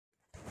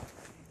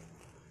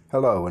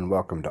Hello and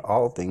welcome to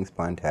All Things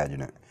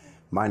Plantagenet.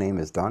 My name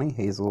is Donnie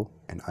Hazel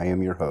and I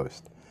am your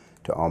host.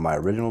 To all my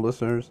original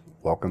listeners,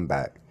 welcome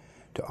back.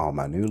 To all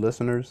my new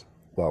listeners,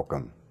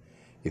 welcome.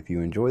 If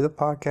you enjoy the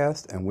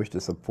podcast and wish to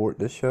support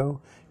this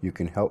show, you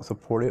can help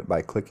support it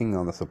by clicking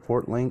on the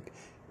support link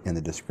in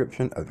the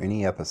description of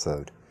any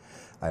episode.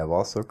 I have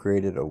also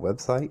created a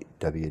website,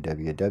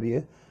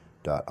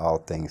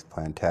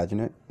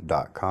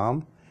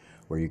 www.allthingsplantagenet.com,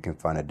 where you can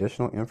find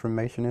additional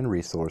information and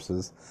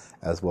resources,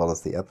 as well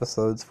as the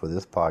episodes for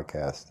this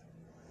podcast.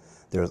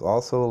 There is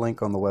also a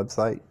link on the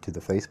website to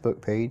the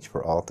Facebook page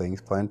for All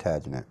Things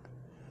Plantagenet.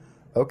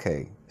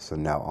 Okay, so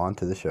now on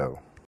to the show.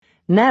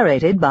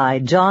 Narrated by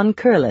John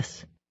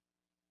Curlis.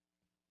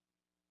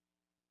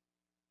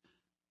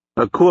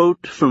 A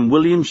quote from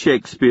William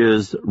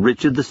Shakespeare's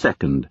Richard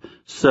II,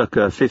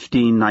 circa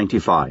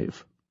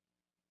 1595.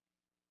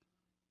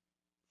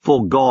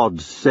 For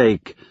God's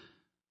sake,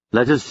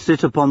 let us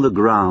sit upon the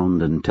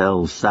ground and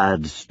tell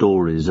sad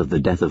stories of the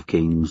death of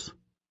kings,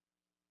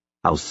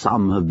 how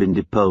some have been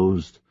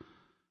deposed,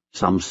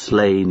 some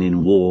slain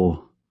in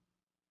war,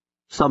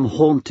 some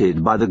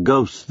haunted by the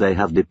ghosts they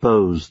have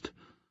deposed,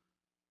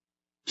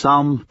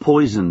 some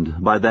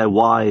poisoned by their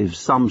wives,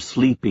 some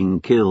sleeping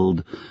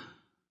killed,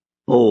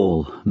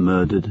 all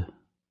murdered,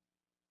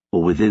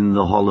 for within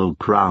the hollow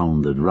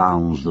crown that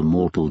rounds the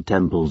mortal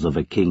temples of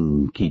a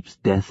king keeps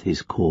death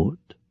his court.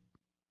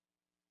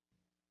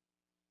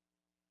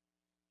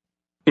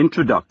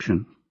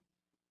 Introduction.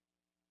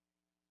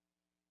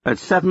 At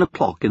 7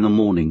 o'clock in the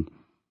morning,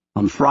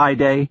 on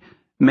Friday,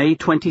 May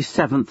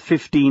 27th,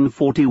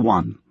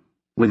 1541,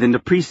 within the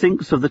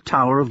precincts of the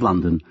Tower of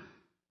London,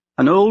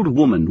 an old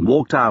woman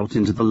walked out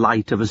into the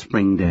light of a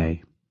spring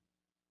day.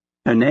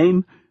 Her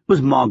name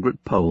was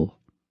Margaret Pole.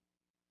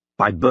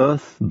 By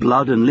birth,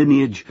 blood, and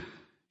lineage,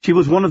 she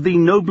was one of the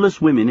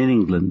noblest women in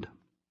England.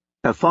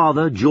 Her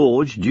father,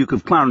 George, Duke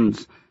of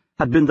Clarence,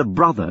 had been the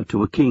brother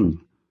to a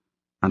king,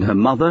 and her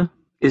mother,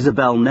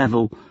 Isabel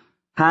Neville,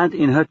 had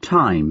in her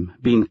time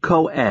been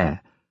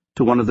co-heir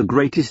to one of the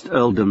greatest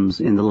earldoms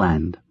in the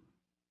land.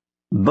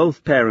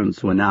 Both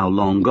parents were now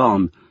long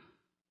gone,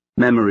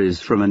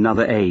 memories from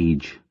another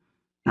age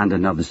and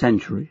another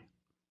century.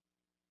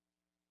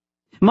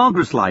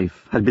 Margaret's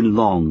life had been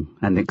long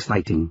and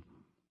exciting.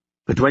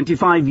 For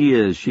 25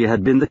 years she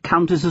had been the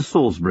Countess of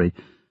Salisbury,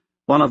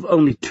 one of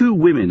only 2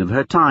 women of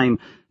her time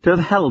to have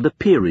held a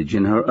peerage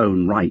in her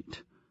own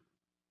right.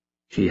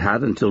 She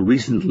had, until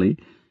recently,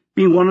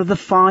 been one of the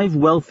 5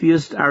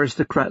 wealthiest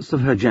aristocrats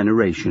of her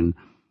generation,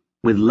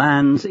 with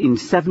lands in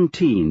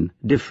 17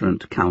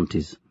 different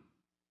counties.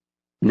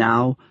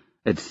 Now,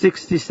 at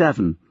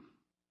 67,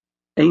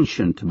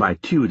 ancient by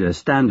Tudor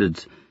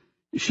standards,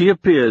 she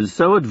appeared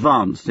so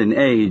advanced in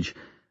age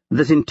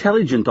that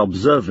intelligent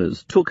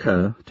observers took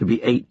her to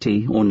be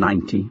 80 or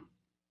 90.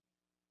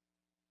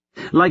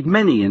 Like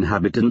many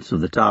inhabitants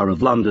of the Tower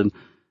of London,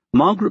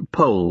 Margaret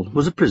Pole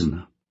was a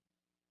prisoner.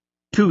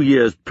 2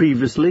 years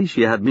previously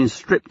she had been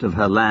stripped of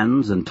her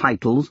lands and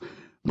titles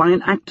by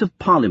an Act of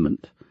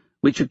Parliament,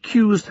 which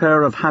accused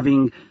her of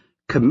having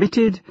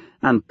committed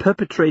and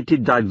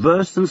perpetrated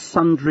divers and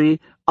sundry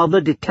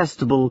other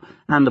detestable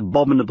and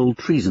abominable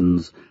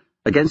treasons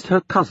against her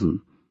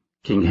cousin,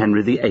 King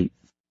Henry VIII.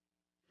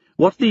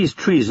 What these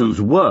treasons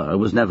were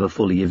was never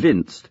fully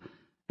evinced,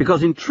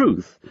 because in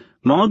truth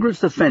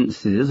Margaret's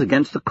offences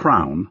against the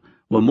Crown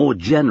were more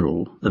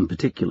general than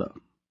particular.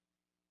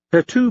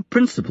 Her 2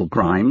 principal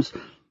crimes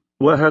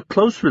were her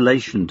close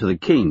relation to the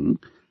king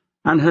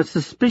and her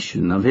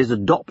suspicion of his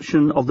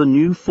adoption of the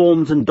new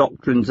forms and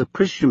doctrines of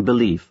Christian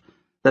belief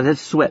that had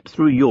swept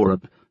through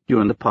Europe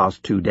during the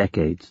past 2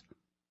 decades.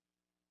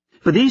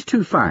 For these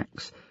 2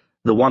 facts,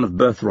 the one of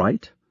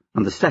birthright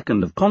and the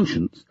second of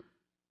conscience,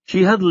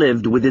 she had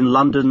lived within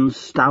London's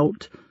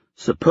stout,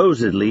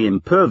 supposedly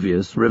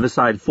impervious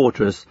riverside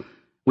fortress,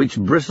 which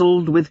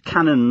bristled with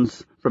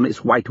cannons from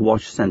its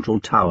whitewashed central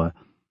tower,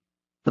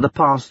 for the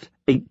past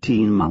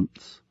 18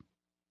 months.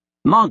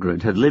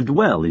 Margaret had lived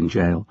well in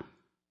jail.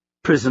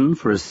 Prison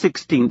for a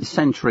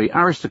 16th-century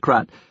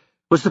aristocrat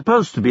was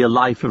supposed to be a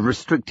life of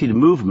restricted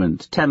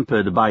movement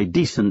tempered by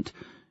decent,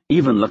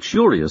 even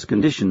luxurious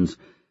conditions,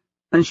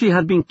 and she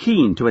had been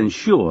keen to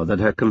ensure that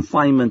her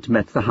confinement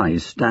met the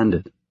highest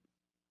standard.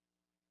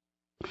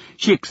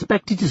 She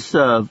expected to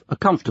serve a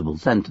comfortable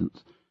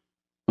sentence,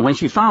 and when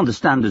she found the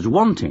standards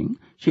wanting,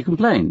 she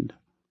complained.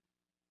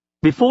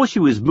 Before she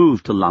was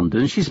moved to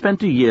London, she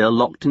spent a year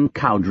locked in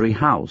Cowdray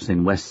House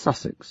in West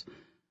Sussex,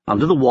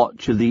 under the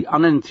watch of the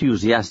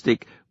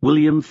unenthusiastic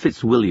William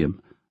Fitzwilliam,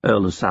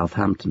 Earl of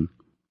Southampton.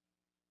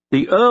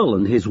 The Earl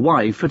and his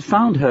wife had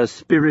found her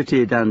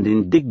spirited and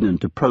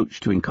indignant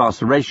approach to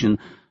incarceration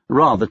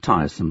rather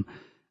tiresome,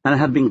 and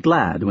had been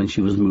glad when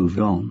she was moved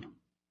on.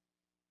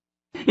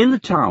 In the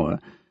Tower,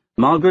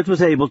 Margaret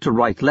was able to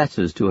write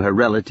letters to her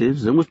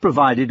relatives and was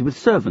provided with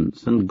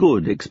servants and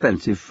good,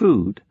 expensive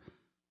food.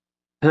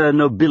 Her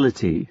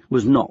nobility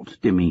was not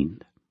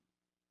demeaned.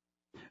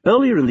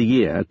 Earlier in the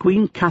year,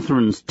 Queen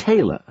Catherine's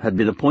tailor had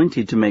been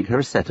appointed to make her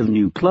a set of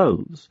new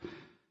clothes,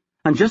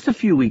 and just a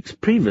few weeks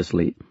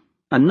previously,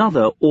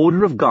 another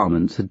order of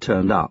garments had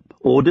turned up,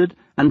 ordered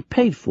and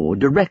paid for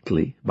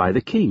directly by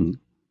the king.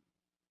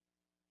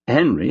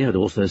 Henry had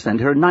also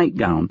sent her a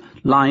nightgown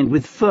lined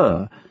with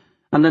fur,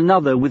 and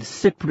another with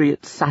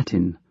Cypriot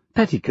satin,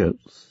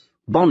 petticoats,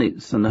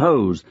 bonnets and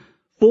hose,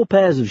 4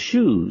 pairs of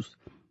shoes,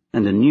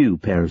 and a new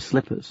pair of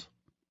slippers.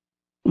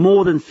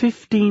 More than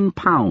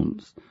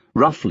 £15,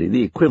 roughly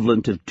the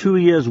equivalent of 2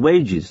 years'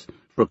 wages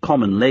for a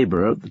common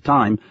labourer at the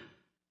time,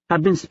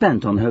 had been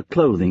spent on her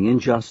clothing in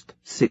just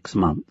 6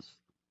 months.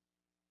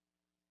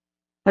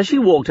 As she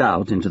walked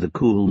out into the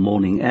cool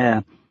morning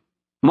air,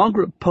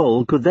 Margaret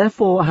Pole could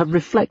therefore have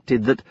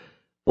reflected that,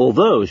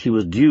 although she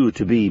was due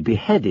to be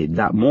beheaded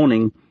that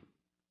morning,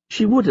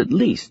 she would at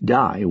least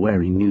die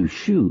wearing new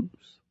shoes.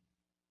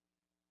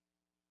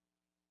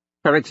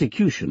 Her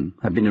execution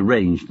had been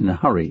arranged in a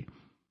hurry.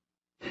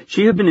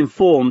 She had been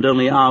informed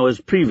only hours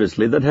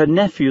previously that her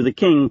nephew, the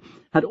king,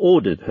 had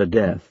ordered her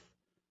death,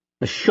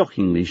 a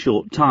shockingly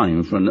short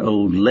time for an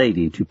old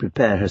lady to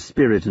prepare her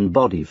spirit and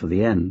body for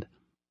the end.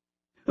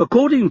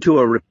 According to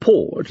a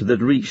report that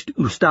reached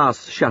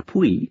Eustace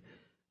Chapuis,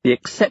 the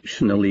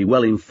exceptionally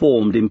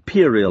well-informed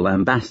imperial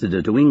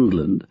ambassador to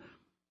England,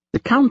 the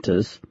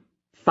Countess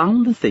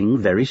found the thing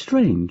very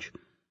strange,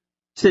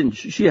 since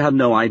she had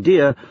no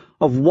idea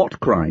of what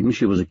crime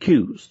she was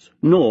accused,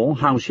 nor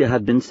how she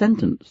had been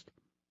sentenced.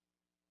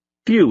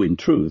 Few, in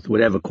truth,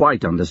 would ever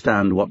quite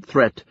understand what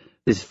threat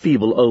this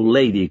feeble old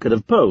lady could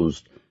have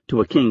posed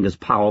to a king as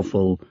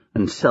powerful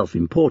and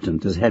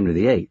self-important as Henry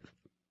VIII.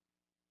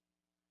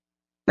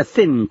 A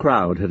thin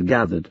crowd had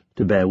gathered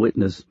to bear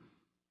witness.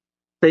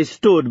 They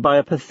stood by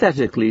a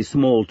pathetically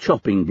small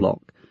chopping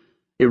block,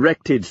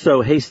 erected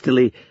so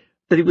hastily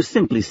that it was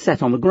simply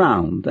set on the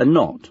ground and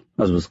not,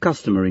 as was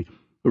customary,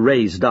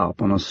 raised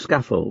up on a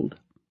scaffold.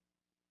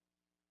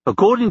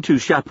 According to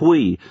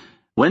Chapuis,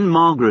 when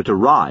Margaret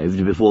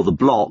arrived before the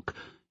block,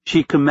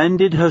 she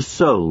commended her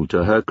soul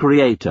to her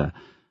Creator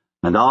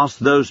and asked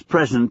those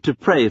present to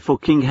pray for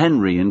King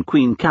Henry and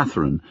Queen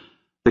Catherine,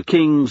 the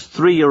king's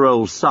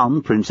 3-year-old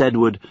son, Prince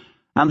Edward,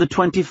 and the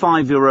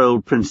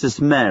 25-year-old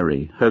Princess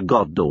Mary, her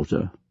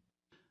goddaughter.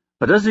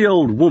 But as the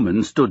old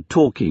woman stood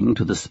talking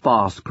to the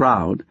sparse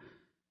crowd,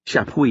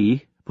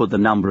 Chapuis put the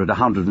number at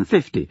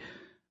 150.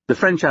 The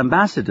French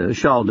ambassador,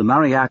 Charles de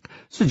Marillac,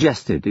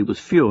 suggested it was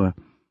fewer.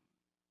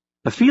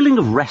 A feeling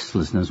of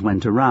restlessness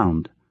went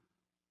around.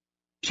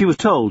 She was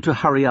told to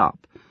hurry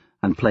up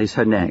and place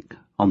her neck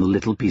on the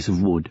little piece of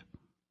wood.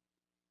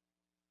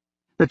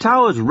 The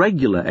Tower's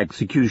regular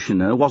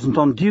executioner wasn't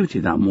on duty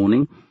that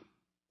morning.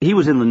 He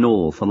was in the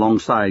north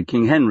alongside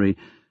King Henry,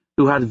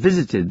 who had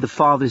visited the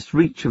farthest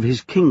reach of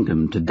his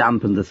kingdom to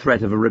dampen the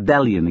threat of a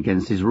rebellion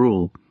against his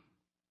rule.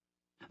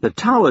 The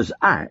Tower's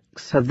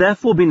axe had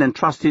therefore been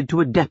entrusted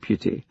to a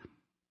deputy,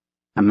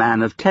 a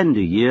man of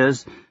tender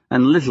years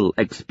and little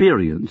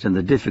experience in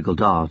the difficult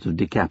art of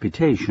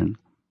decapitation.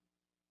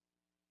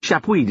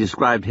 Chapuis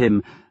described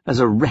him as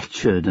a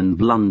wretched and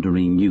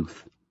blundering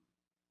youth.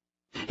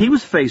 He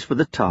was faced with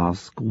a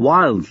task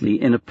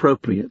wildly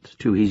inappropriate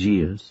to his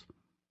years.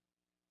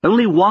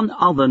 Only one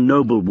other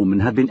noblewoman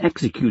had been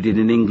executed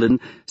in England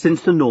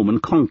since the Norman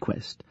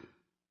conquest,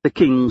 the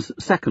king's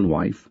second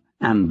wife,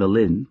 Anne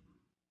Boleyn.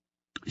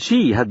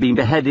 She had been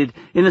beheaded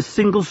in a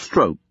single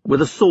stroke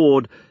with a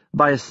sword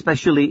by a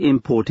specially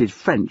imported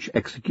French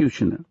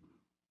executioner.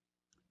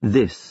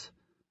 This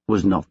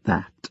was not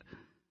that,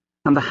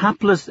 and the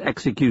hapless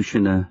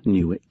executioner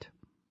knew it.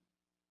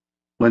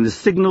 When the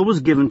signal was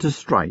given to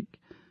strike,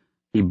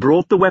 he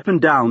brought the weapon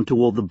down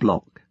toward the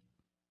block.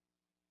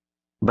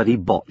 But he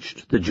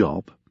botched the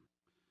job.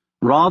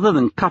 Rather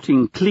than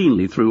cutting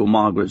cleanly through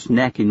Margaret's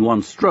neck in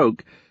one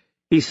stroke,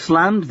 he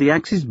slammed the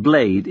axe's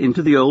blade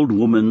into the old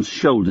woman's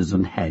shoulders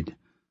and head.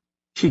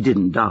 She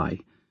didn't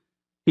die.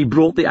 He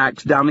brought the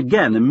axe down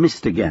again and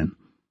missed again.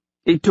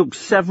 It took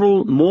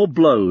several more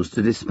blows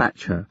to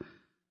dispatch her,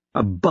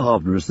 a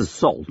barbarous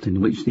assault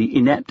in which the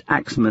inept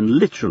axeman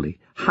literally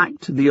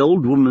hacked the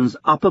old woman's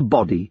upper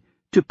body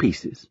to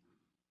pieces.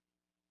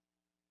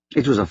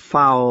 It was a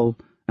foul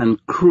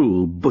and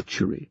cruel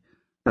butchery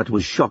that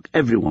would shock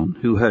everyone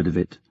who heard of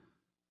it.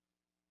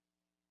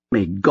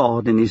 "May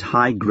God in his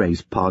high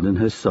grace pardon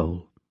her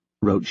soul,"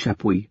 wrote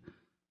Chapuis,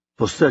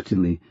 for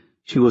certainly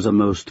she was a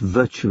most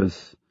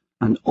virtuous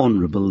and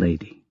honourable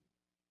lady.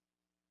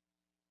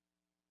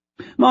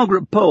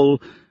 Margaret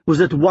Pole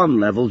was at one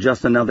level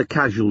just another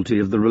casualty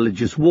of the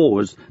religious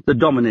wars that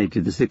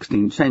dominated the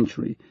 16th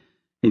century,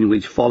 in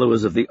which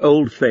followers of the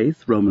old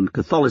faith, Roman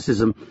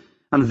Catholicism,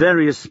 and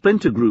various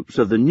splinter groups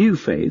of the new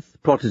faith,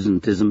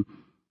 Protestantism,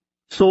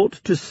 sought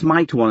to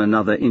smite one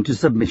another into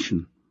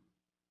submission.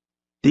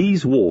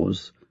 These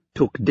wars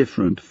took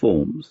different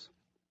forms.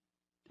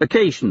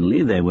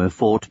 Occasionally they were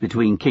fought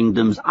between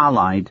kingdoms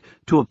allied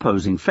to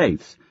opposing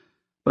faiths,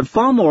 but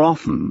far more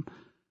often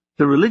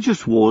the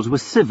religious wars were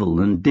civil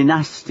and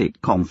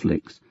dynastic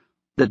conflicts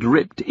that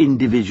ripped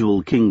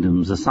individual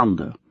kingdoms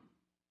asunder.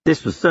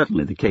 This was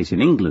certainly the case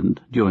in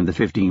England during the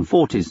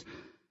 1540s,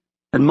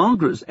 and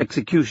Margaret's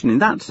execution in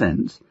that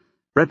sense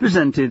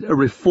represented a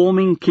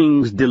reforming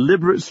king's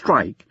deliberate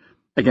strike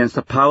against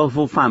a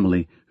powerful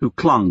family who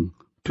clung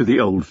to the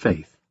old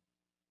faith.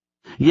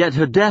 Yet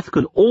her death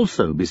could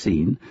also be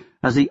seen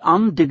as the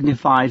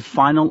undignified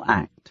final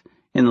act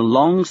in a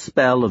long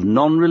spell of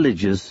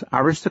non-religious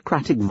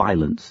aristocratic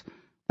violence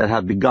that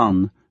had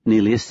begun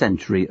nearly a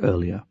century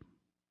earlier.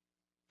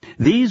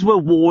 These were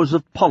wars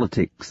of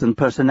politics and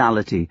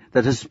personality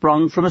that had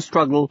sprung from a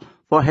struggle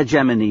for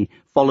hegemony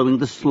following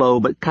the slow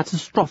but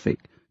catastrophic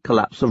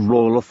collapse of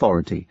royal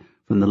authority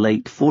from the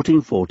late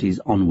 1440s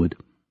onward.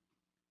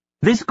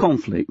 This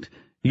conflict,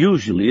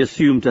 usually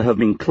assumed to have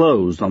been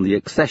closed on the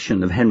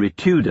accession of Henry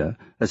Tudor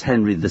as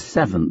Henry VII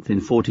in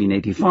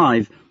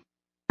 1485,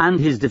 and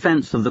his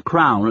defence of the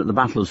crown at the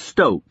Battle of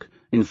Stoke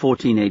in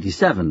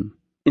 1487,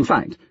 in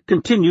fact,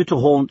 continued to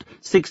haunt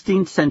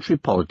 16th-century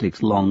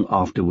politics long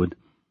afterward.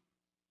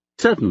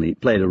 Certainly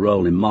it played a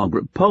role in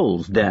Margaret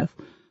Pole's death,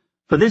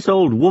 for this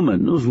old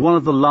woman was one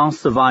of the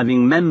last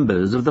surviving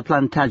members of the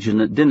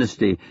Plantagenet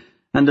dynasty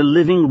and a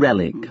living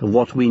relic of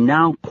what we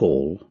now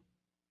call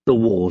the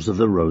Wars of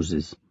the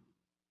Roses.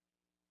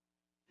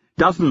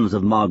 Dozens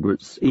of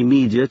Margaret's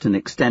immediate and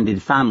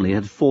extended family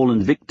had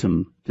fallen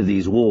victim to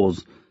these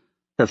wars.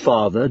 Her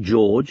father,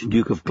 George,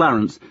 Duke of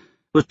Clarence,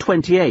 was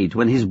 28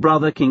 when his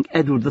brother, King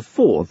Edward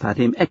IV, had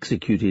him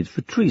executed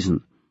for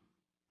treason,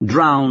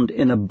 drowned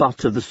in a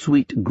butt of the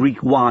sweet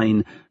Greek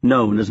wine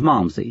known as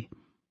Malmsey,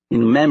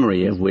 in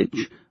memory of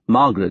which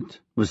Margaret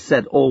was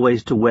said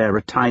always to wear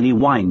a tiny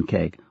wine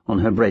keg on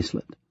her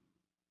bracelet.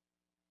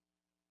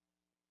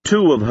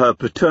 Two of her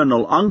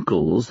paternal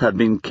uncles had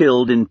been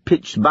killed in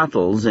pitched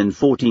battles in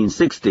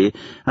 1460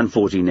 and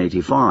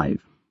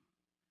 1485.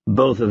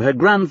 Both of her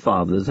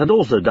grandfathers had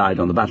also died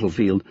on the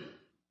battlefield,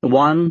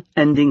 one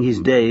ending his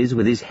days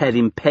with his head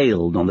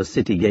impaled on the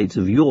city gates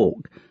of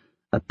York,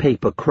 a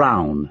paper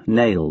crown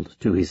nailed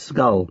to his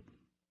skull.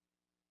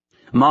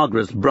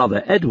 Margaret's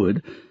brother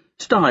Edward,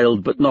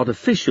 styled but not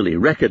officially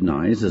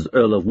recognised as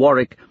Earl of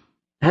Warwick,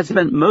 had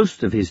spent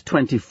most of his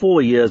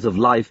 24 years of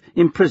life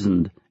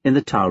imprisoned in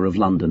the Tower of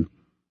London.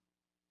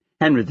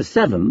 Henry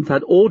VII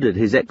had ordered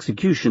his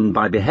execution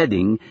by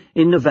beheading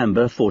in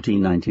November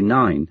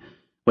 1499,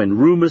 when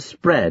rumours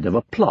spread of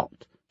a plot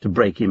to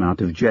break him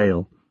out of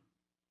jail.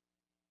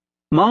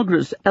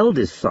 Margaret's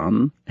eldest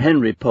son,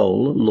 Henry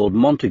Pole, Lord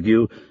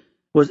Montague,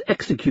 was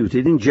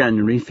executed in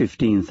January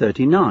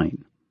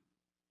 1539.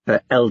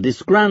 Her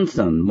eldest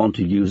grandson,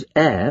 Montague's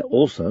heir,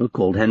 also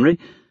called Henry,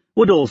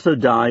 would also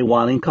die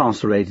while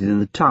incarcerated in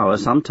the Tower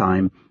some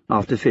time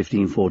after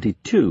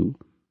 1542.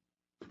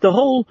 The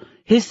whole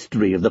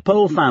history of the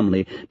Pole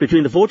family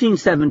between the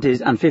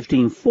 1470s and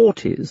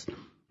 1540s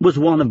was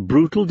one of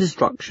brutal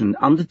destruction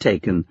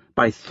undertaken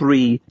by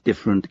 3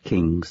 different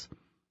kings.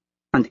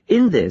 And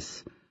in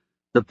this,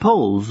 the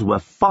Poles were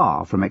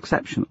far from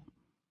exceptional.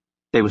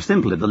 They were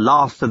simply the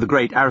last of the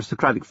great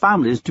aristocratic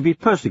families to be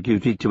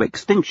persecuted to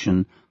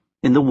extinction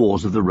in the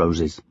Wars of the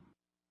Roses.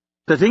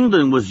 That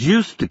England was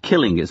used to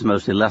killing its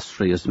most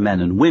illustrious men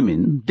and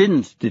women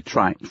didn't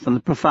detract from the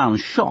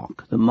profound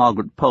shock that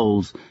Margaret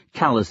Pole's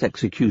callous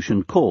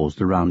execution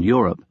caused around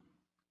Europe.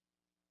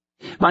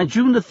 By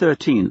June the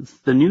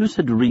 13th, the news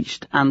had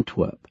reached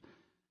Antwerp,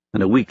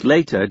 and a week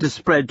later it had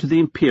spread to the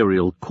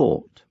imperial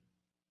court.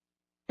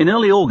 In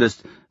early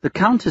August, the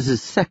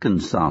Countess's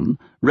second son,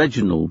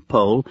 Reginald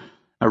Pole,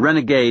 a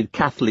renegade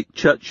Catholic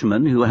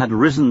churchman who had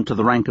risen to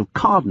the rank of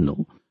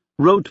cardinal,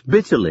 wrote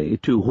bitterly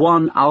to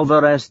Juan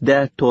Alvarez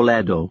de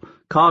Toledo,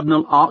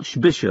 Cardinal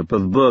Archbishop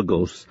of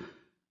Burgos,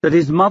 that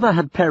his mother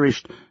had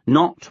perished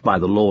not by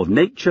the law of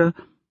nature,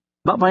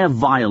 but by a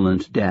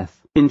violent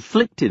death,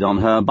 inflicted on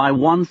her by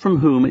one from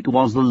whom it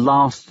was the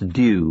last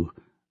due,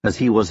 as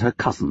he was her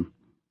cousin.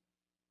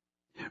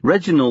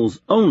 Reginald's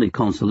only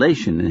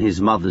consolation in his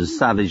mother's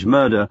savage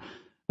murder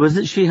was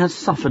that she had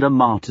suffered a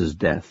martyr's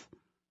death.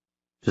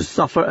 To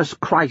suffer as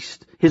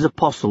Christ, his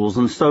apostles,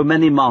 and so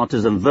many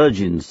martyrs and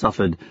virgins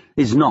suffered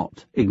is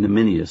not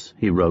ignominious,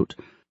 he wrote.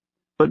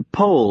 But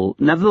Pole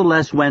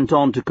nevertheless went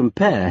on to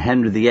compare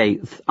Henry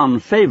VIII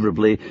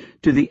unfavourably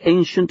to the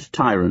ancient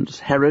tyrants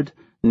Herod,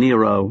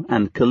 Nero,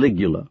 and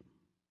Caligula.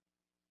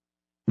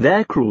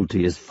 Their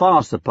cruelty is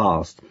far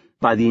surpassed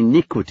by the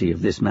iniquity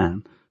of this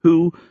man,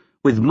 who,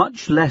 with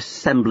much less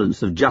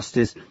semblance of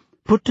justice,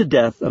 put to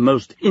death a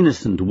most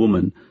innocent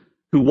woman,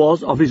 who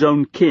was of his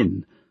own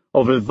kin,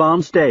 of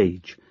advanced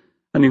age,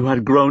 and who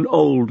had grown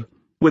old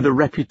with a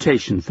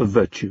reputation for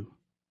virtue.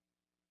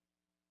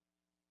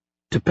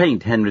 To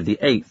paint Henry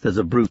VIII as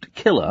a brute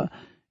killer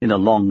in a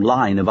long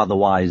line of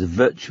otherwise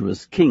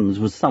virtuous kings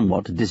was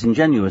somewhat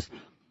disingenuous.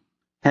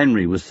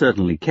 Henry was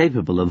certainly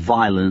capable of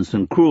violence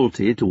and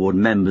cruelty toward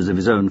members of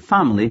his own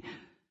family,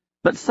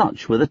 but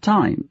such were the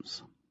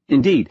times.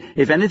 Indeed,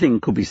 if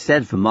anything could be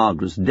said for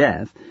Margaret's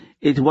death,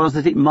 it was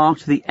that it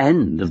marked the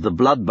end of the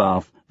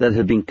bloodbath that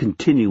had been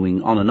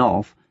continuing on and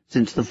off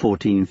since the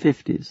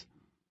 1450s.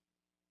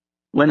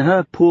 When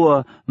her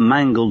poor,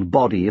 mangled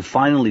body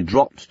finally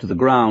dropped to the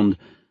ground,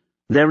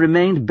 there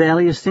remained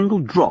barely a single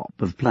drop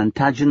of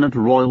Plantagenet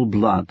royal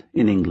blood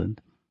in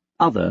England,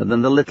 other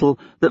than the little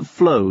that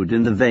flowed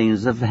in the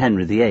veins of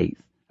Henry VIII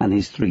and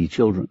his 3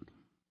 children.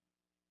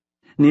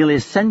 Nearly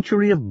a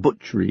century of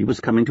butchery was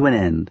coming to an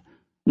end,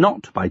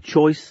 not by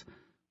choice,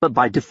 but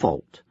by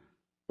default.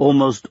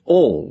 Almost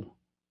all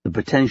the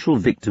potential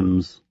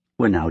victims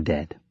were now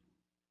dead.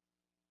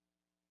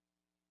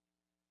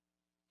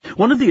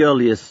 One of the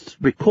earliest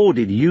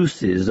recorded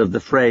uses of the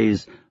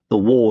phrase "the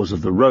Wars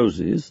of the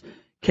Roses"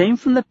 came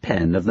from the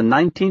pen of the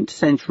 19th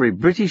century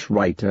British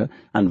writer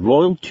and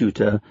royal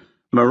tutor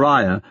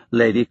Maria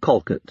Lady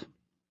Calcott.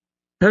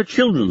 Her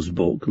children's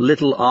book,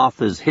 Little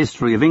Arthur's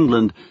History of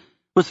England,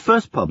 was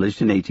first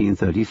published in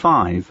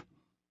 1835.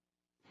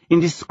 In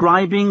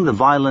describing the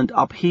violent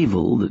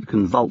upheaval that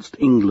convulsed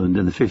England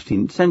in the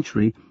 15th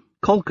century,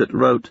 Calcott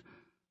wrote,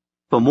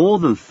 "For more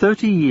than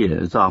 30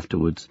 years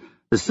afterwards,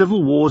 the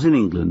civil wars in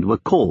England were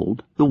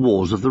called the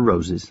Wars of the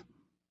Roses."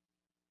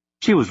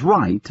 She was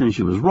right and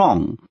she was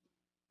wrong.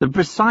 The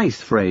precise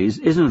phrase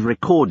isn't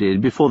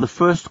recorded before the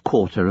first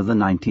quarter of the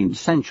 19th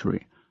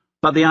century,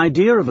 but the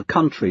idea of a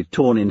country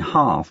torn in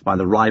half by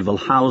the rival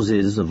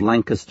houses of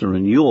Lancaster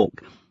and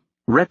York,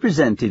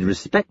 represented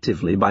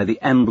respectively by the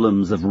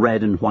emblems of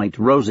red and white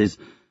roses,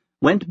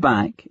 went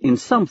back in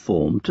some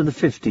form to the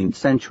 15th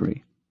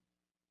century.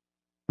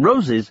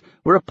 Roses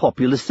were a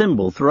popular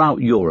symbol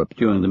throughout Europe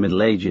during the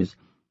Middle Ages,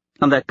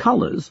 and their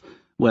colours,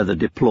 whether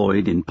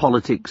deployed in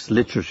politics,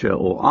 literature,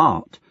 or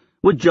art,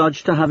 were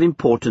judged to have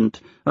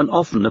important and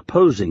often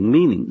opposing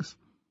meanings.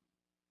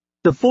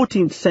 The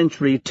 14th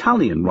century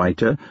Italian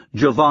writer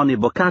Giovanni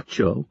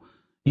Boccaccio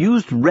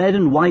used red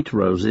and white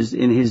roses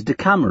in his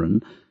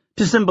Decameron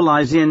to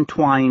symbolize the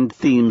entwined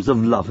themes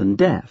of love and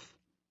death.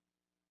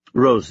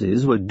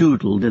 Roses were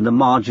doodled in the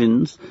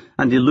margins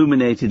and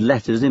illuminated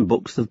letters in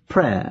books of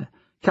prayer,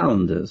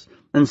 calendars,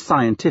 and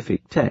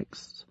scientific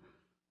texts.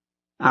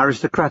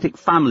 Aristocratic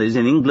families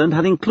in England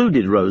had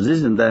included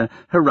roses in their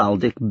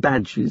heraldic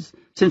badges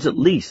since at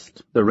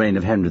least the reign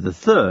of Henry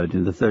III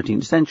in the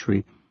 13th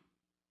century.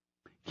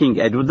 King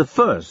Edward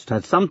I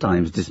had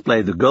sometimes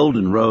displayed the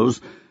golden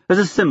rose as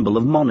a symbol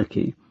of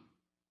monarchy.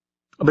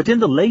 But in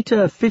the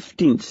later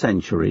 15th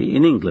century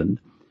in England,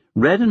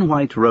 red and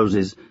white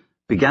roses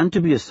began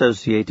to be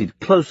associated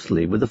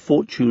closely with the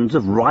fortunes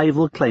of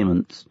rival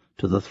claimants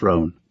to the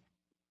throne.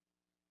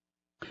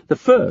 The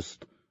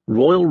first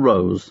royal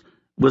rose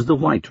was the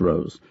white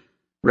rose,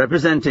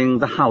 representing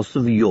the House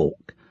of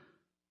York,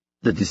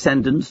 the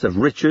descendants of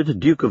Richard,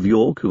 Duke of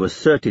York, who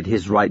asserted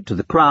his right to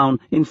the crown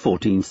in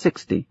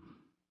 1460.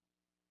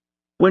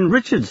 When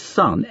Richard's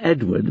son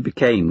Edward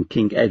became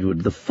King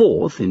Edward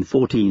IV in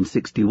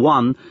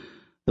 1461,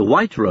 the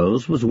white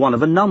rose was one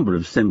of a number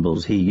of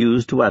symbols he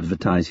used to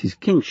advertise his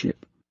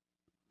kingship.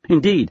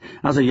 Indeed,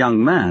 as a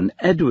young man,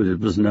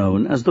 Edward was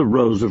known as the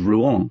Rose of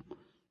Rouen,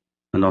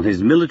 and on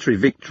his military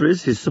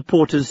victories his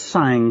supporters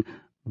sang,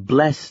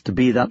 "Blessed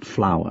be that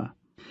flower."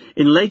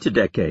 In later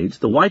decades,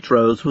 the white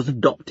rose was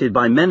adopted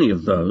by many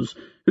of those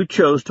who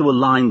chose to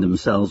align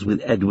themselves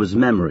with Edward's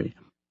memory,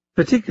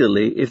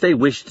 particularly if they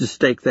wished to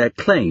stake their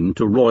claim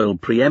to royal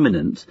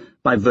preeminence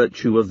by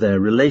virtue of their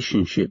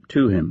relationship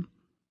to him.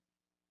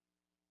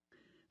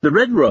 The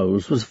red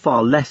rose was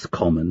far less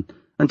common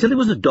until it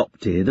was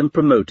adopted and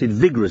promoted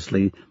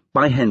vigorously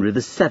by Henry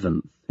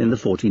VII in the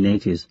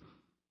 1480s.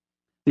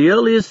 The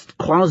earliest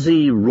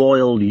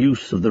quasi-royal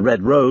use of the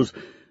red rose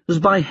was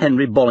by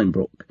Henry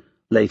Bolingbroke,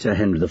 later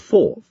Henry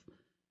IV,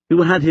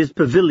 who had his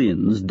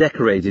pavilions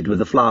decorated with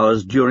the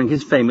flowers during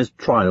his famous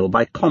trial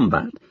by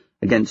combat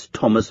against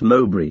Thomas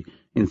Mowbray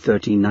in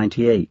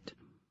 1398.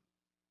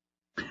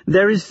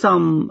 There is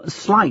some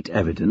slight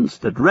evidence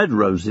that red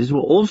roses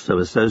were also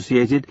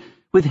associated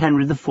with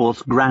Henry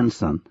IV's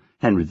grandson,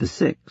 Henry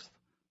VI.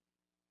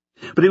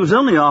 But it was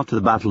only after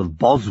the Battle of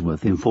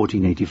Bosworth in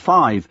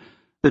 1485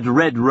 that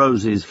red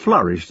roses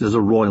flourished as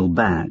a royal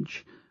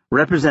badge,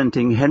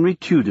 representing Henry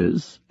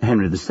Tudor's,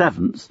 Henry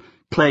VII's,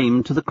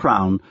 claim to the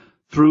crown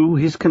through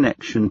his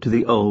connection to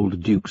the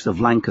old Dukes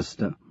of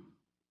Lancaster.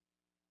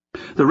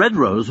 The red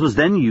rose was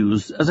then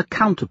used as a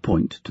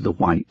counterpoint to the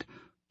white,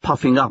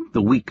 puffing up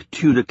the weak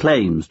Tudor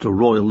claims to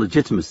royal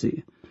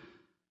legitimacy.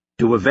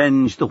 "To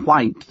avenge the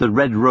white, the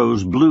red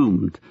rose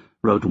bloomed,"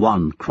 wrote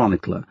one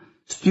chronicler,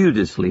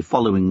 studiously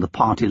following the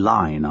party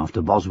line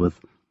after Bosworth.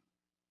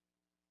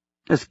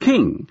 As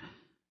king,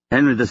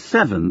 Henry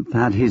VII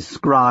had his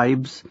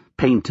scribes,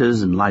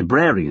 painters, and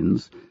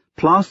librarians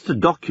plaster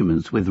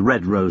documents with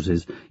red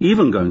roses,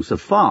 even going so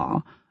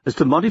far as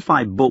to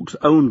modify books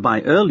owned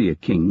by earlier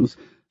kings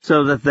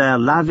so that their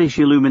lavish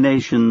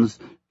illuminations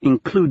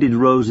included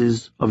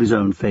roses of his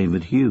own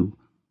favoured hue.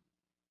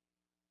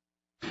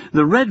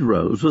 The red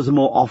rose was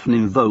more often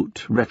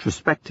invoked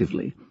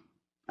retrospectively,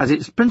 as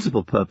its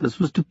principal purpose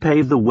was to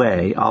pave the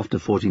way after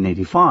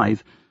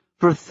 1485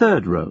 for a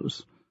third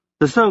rose,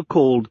 the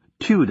so-called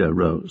Tudor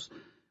rose,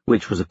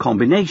 which was a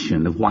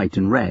combination of white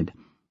and red,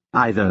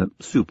 either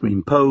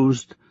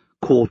superimposed,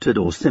 quartered,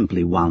 or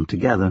simply wound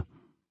together.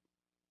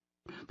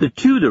 The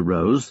Tudor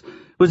rose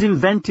was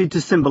invented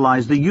to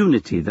symbolize the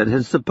unity that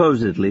had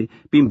supposedly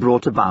been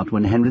brought about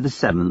when Henry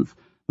VII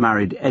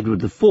married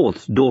Edward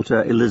IV's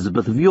daughter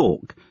Elizabeth of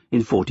York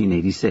in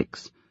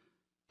 1486,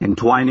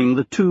 entwining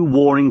the two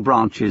warring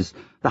branches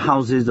the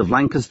houses of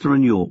Lancaster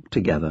and York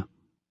together.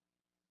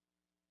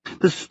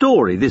 The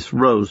story this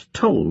Rose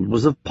told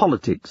was of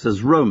politics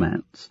as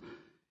romance.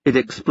 It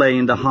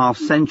explained a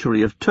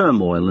half-century of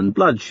turmoil and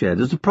bloodshed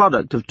as a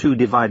product of two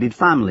divided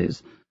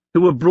families,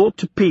 who were brought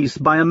to peace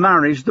by a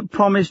marriage that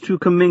promised to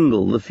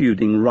commingle the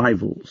feuding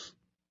rivals.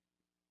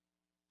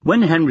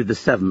 When Henry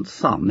VII's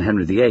son,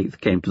 Henry VIII,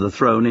 came to the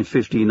throne in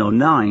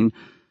 1509,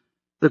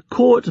 the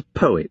court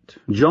poet,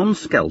 John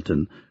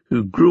Skelton,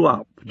 who grew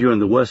up during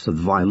the worst of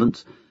the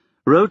violence,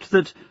 wrote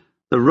that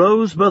the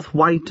rose both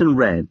white and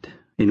red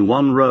in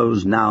one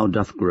rose now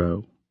doth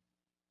grow.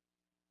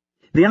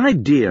 The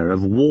idea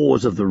of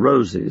Wars of the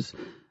Roses,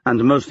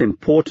 and most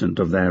important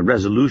of their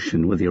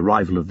resolution with the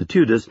arrival of the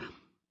Tudors,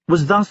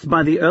 was thus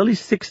by the early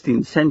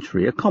 16th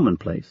century a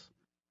commonplace.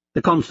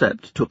 The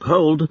concept took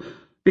hold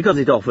because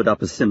it offered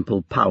up a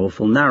simple,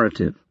 powerful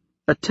narrative,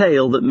 a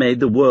tale that made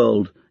the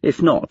world,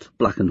 if not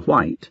black and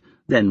white,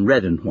 then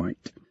red and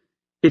white.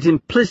 It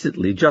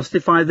implicitly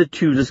justified the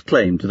Tudors'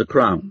 claim to the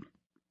crown.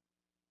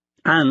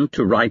 And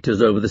to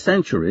writers over the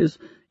centuries,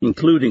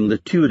 including the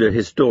Tudor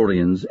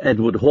historians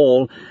Edward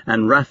Hall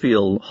and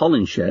Raphael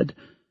Holinshed,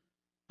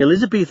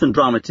 Elizabethan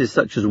dramatists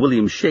such as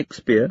William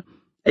Shakespeare,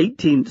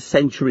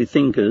 18th-century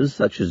thinkers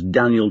such as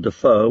Daniel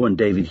Defoe and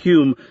David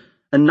Hume,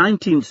 and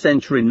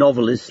 19th-century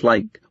novelists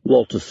like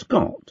Walter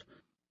Scott,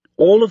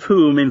 all of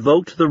whom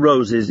invoked the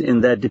roses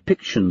in their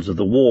depictions of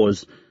the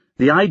wars,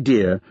 the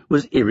idea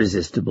was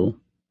irresistible.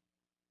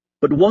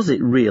 But was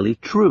it really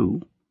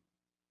true?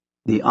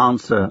 The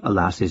answer,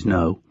 alas, is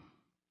no.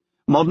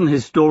 Modern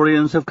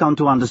historians have come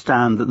to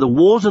understand that the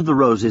Wars of the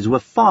Roses were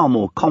far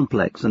more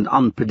complex and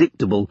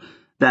unpredictable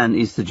than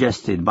is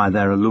suggested by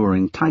their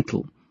alluring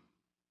title.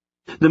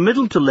 The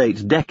middle to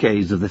late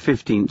decades of the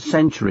 15th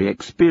century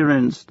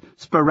experienced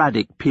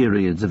sporadic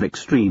periods of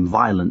extreme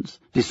violence,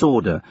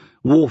 disorder,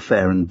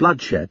 warfare and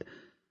bloodshed,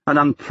 an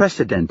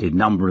unprecedented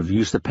number of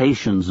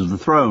usurpations of the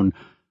throne,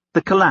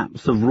 the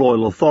collapse of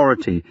royal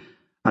authority,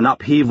 an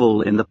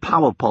upheaval in the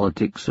power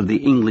politics of the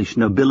English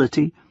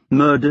nobility,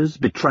 murders,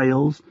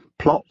 betrayals,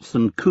 plots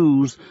and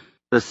coups,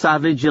 the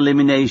savage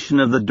elimination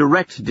of the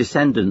direct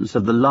descendants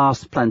of the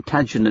last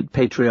Plantagenet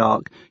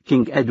patriarch,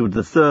 King Edward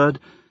III,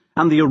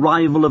 and the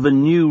arrival of a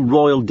new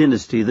royal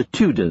dynasty, the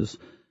Tudors,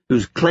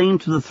 whose claim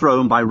to the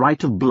throne by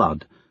right of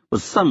blood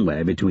was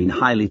somewhere between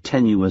highly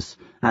tenuous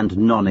and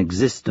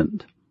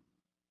non-existent.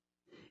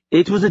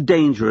 It was a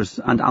dangerous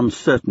and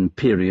uncertain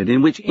period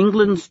in which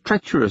England's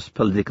treacherous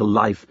political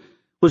life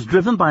was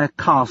driven by a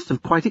cast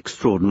of quite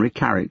extraordinary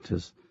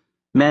characters,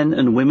 men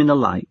and women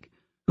alike,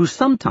 who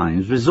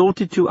sometimes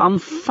resorted to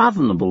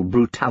unfathomable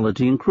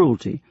brutality and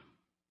cruelty.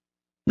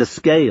 The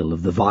scale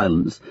of the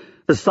violence,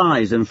 the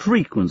size and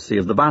frequency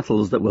of the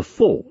battles that were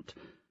fought,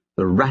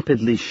 the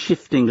rapidly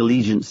shifting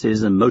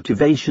allegiances and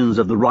motivations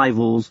of the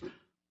rivals,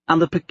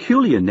 and the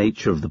peculiar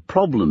nature of the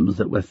problems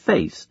that were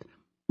faced,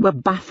 were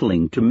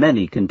baffling to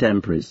many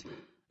contemporaries,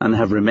 and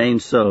have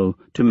remained so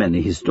to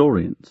many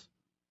historians.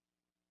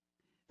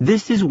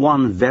 This is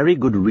one very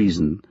good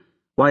reason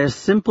why a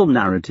simple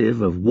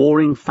narrative of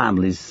warring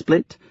families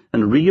split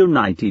and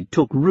reunited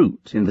took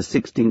root in the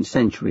 16th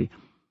century,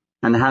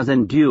 and has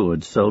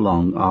endured so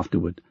long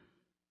afterward.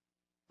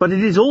 But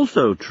it is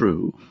also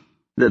true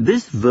that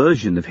this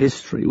version of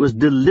history was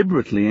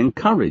deliberately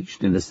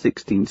encouraged in the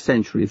 16th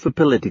century for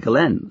political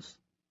ends.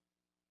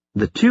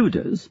 The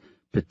Tudors,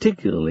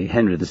 particularly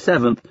Henry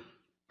VII,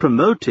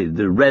 promoted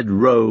the red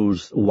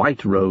rose,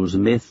 white rose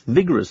myth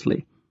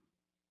vigorously,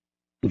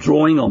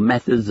 drawing on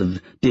methods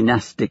of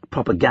dynastic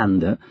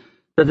propaganda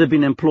that had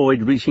been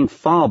employed reaching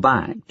far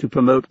back to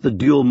promote the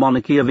dual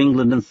monarchy of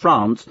England and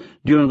France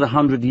during the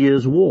 100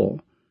 Years' War.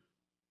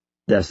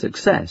 Their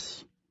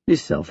success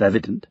is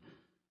self-evident.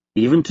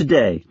 Even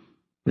today,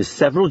 with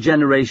several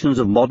generations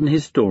of modern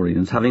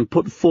historians having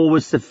put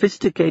forward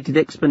sophisticated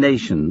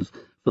explanations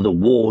for the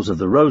Wars of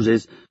the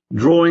Roses,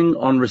 drawing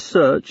on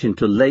research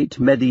into late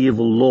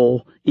medieval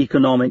law,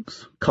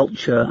 economics,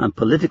 culture, and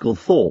political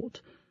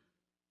thought,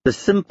 the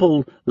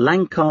simple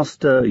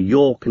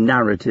Lancaster-York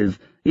narrative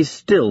is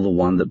still the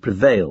one that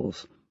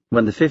prevails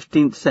when the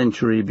 15th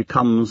century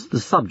becomes the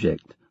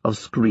subject of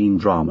screen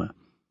drama,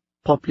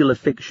 popular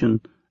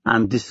fiction,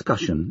 and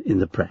discussion in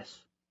the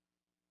press.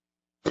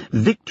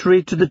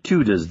 Victory to the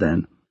Tudors,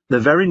 then. The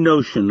very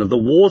notion of the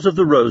Wars of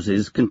the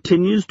Roses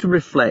continues to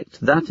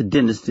reflect that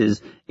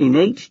dynasty's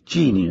innate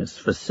genius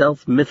for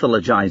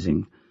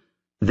self-mythologizing.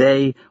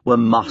 They were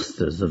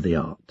masters of the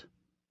art.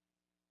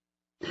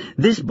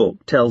 This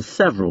book tells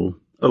several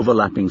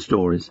overlapping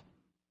stories.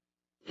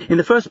 In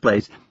the first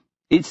place,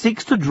 it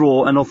seeks to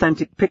draw an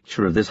authentic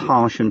picture of this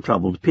harsh and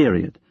troubled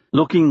period,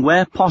 looking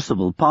where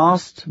possible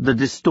past the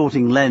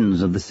distorting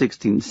lens of the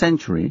 16th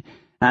century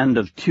and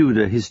of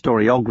Tudor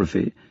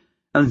historiography,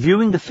 and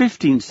viewing the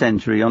 15th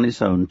century on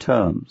its own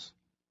terms.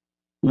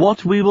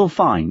 What we will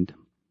find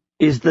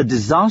is the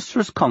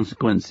disastrous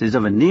consequences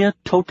of a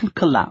near-total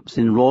collapse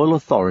in royal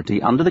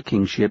authority under the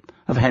kingship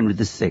of Henry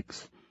VI,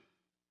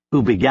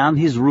 who began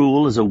his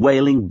rule as a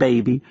wailing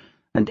baby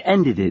and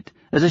ended it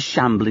as a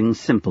shambling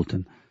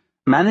simpleton,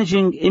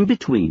 managing in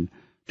between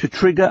to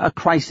trigger a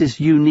crisis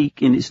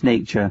unique in its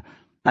nature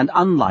and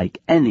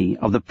unlike any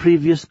of the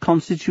previous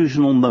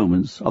constitutional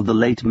moments of the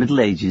late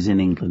Middle Ages in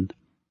England.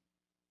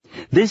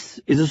 This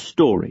is a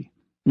story,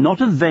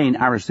 not of vain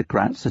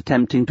aristocrats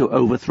attempting to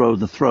overthrow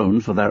the throne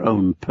for their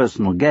own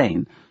personal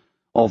gain,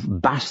 of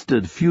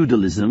bastard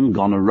feudalism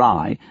gone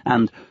awry,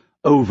 and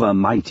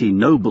over-mighty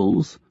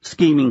nobles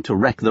scheming to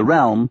wreck the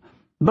realm.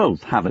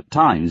 Both have at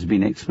times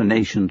been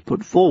explanations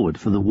put forward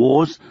for the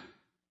wars,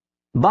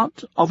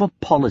 but of a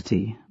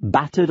polity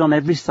battered on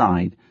every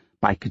side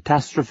by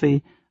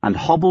catastrophe and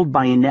hobbled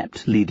by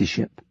inept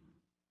leadership.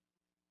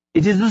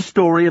 It is the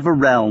story of a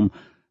realm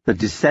that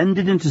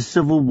descended into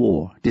civil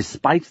war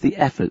despite the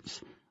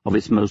efforts of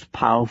its most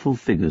powerful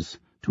figures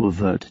to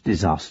avert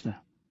disaster.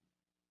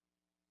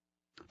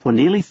 For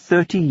nearly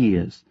 30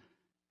 years,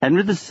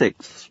 Henry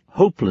VI's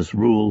hopeless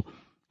rule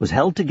was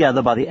held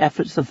together by the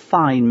efforts of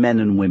fine men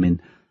and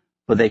women,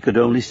 but they could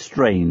only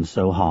strain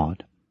so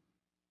hard.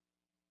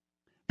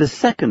 The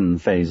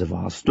second phase of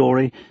our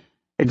story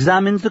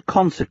examines the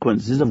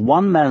consequences of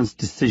one man's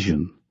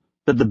decision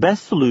that the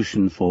best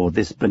solution for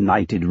this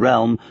benighted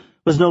realm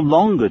was no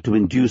longer to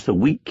induce a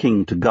weak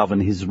king to govern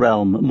his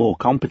realm more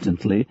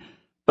competently,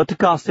 but to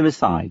cast him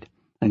aside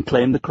and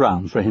claim the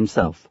crown for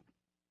himself.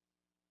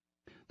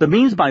 The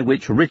means by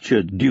which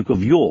Richard, Duke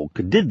of York,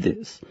 did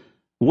this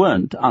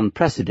weren't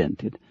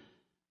unprecedented,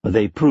 but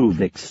they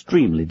proved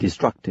extremely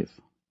destructive.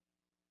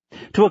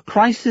 To a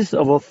crisis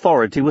of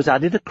authority was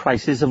added a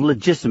crisis of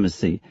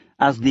legitimacy,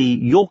 as the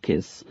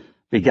Yorkists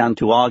began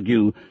to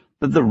argue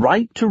that the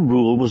right to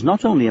rule was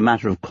not only a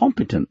matter of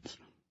competence,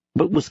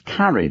 but was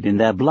carried in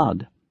their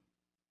blood.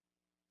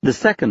 The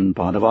second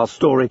part of our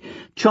story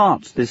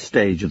charts this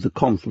stage of the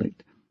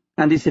conflict,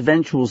 and its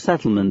eventual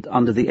settlement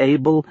under the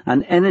able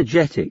and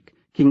energetic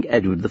King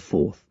Edward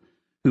IV,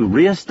 who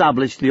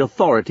re-established the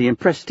authority and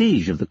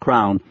prestige of the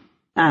crown,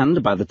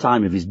 and, by the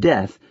time of his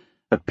death,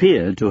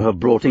 appeared to have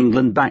brought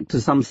England back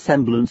to some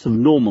semblance of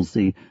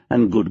normalcy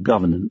and good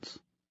governance.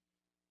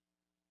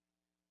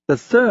 The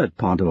third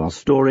part of our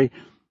story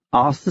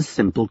asks the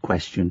simple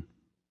question: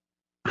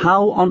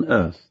 how on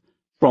earth,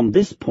 from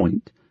this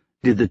point,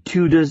 did the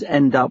Tudors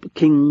end up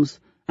kings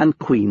and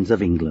queens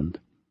of England?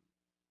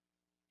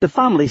 The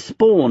family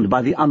spawned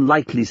by the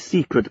unlikely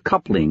secret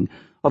coupling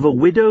of a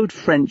widowed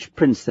French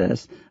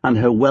princess and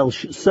her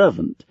Welsh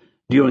servant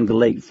during the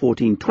late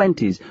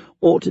 1420s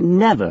ought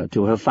never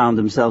to have found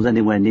themselves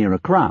anywhere near a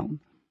crown.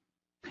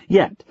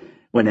 Yet,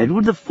 when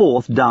Edward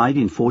IV died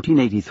in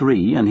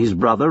 1483 and his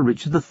brother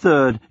Richard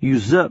III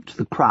usurped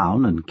the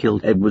crown and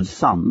killed Edward's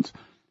sons,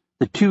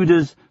 the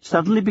Tudors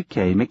suddenly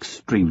became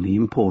extremely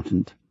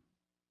important.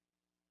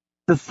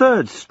 The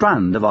third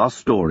strand of our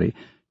story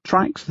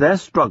tracks their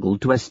struggle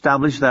to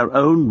establish their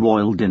own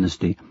royal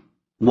dynasty,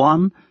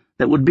 one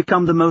that would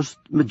become the most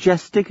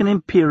majestic and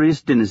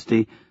imperious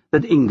dynasty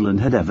that England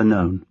had ever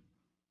known.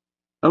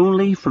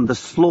 Only from the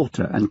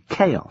slaughter and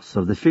chaos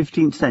of the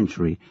 15th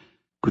century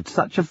could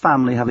such a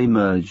family have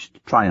emerged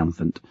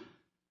triumphant,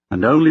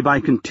 and only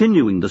by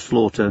continuing the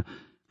slaughter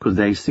could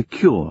they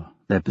secure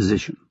their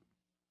position.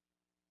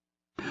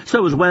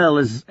 So, as well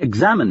as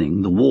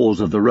examining the Wars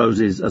of the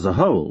Roses as a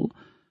whole,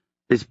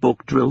 this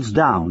book drills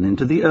down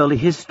into the early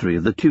history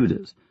of the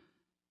Tudors,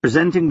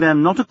 presenting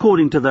them not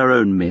according to their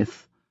own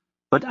myth,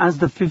 but as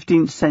the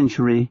 15th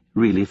century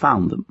really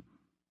found them.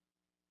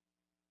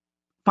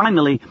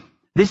 Finally,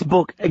 this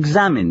book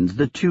examines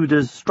the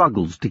Tudors'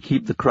 struggles to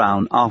keep the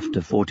crown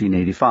after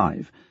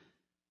 1485,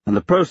 and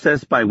the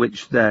process by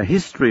which their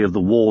history of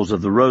the Wars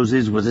of the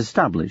Roses was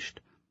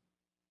established,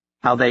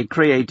 how they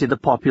created a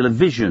popular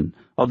vision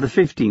of the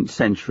 15th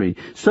century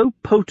so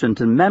potent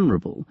and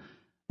memorable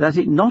that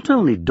it not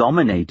only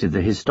dominated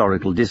the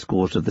historical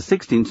discourse of the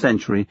 16th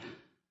century,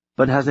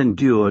 but has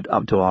endured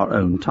up to our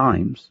own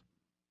times.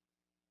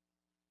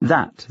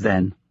 That,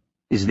 then,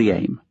 is the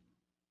aim.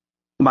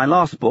 My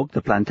last book,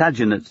 The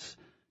Plantagenets,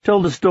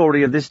 told the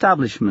story of the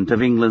establishment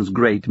of England's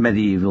great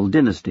medieval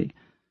dynasty.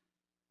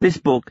 This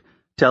book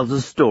tells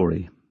the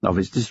story of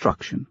its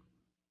destruction.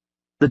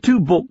 The two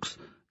books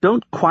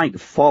don't quite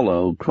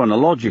follow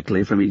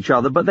chronologically from each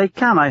other, but they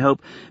can, I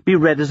hope, be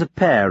read as a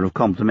pair of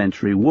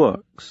complementary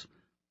works.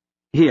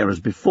 Here, as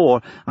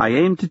before, I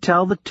aim to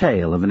tell the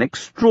tale of an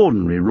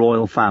extraordinary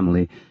royal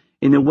family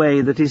in a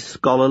way that is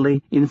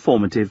scholarly,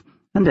 informative,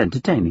 and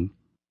entertaining.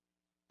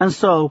 And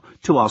so,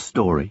 to our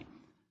story.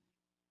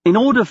 In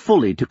order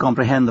fully to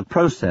comprehend the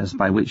process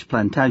by which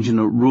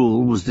Plantagenet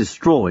rule was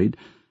destroyed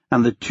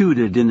and the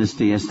Tudor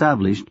dynasty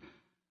established,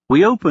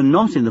 we open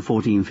not in the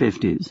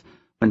 1450s,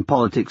 when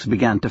politics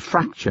began to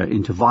fracture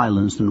into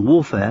violence and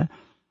warfare,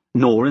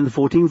 nor in the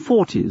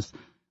 1440s,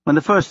 when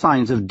the first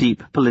signs of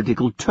deep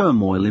political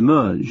turmoil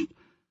emerged,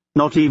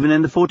 not even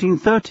in the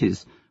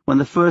 1430s, when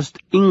the first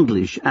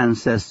English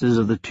ancestors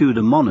of the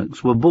Tudor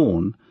monarchs were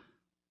born.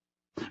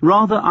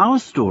 Rather, our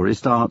story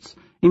starts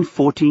in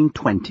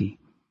 1420,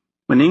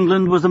 when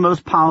England was the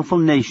most powerful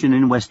nation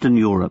in Western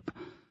Europe,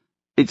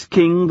 its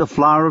king the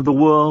flower of the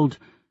world,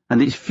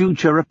 and its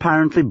future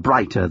apparently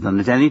brighter than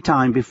at any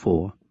time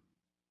before.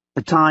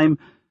 A time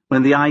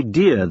when the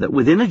idea that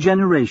within a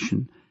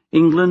generation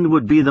England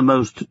would be the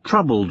most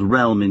troubled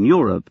realm in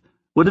Europe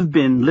would have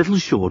been little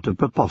short of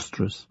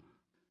preposterous.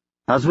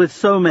 As with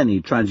so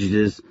many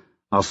tragedies,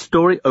 our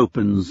story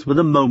opens with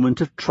a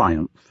moment of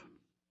triumph.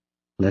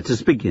 Let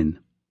us begin.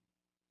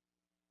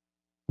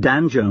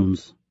 Dan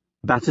Jones,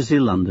 Battersea,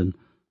 London,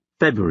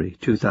 February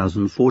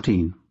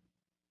 2014.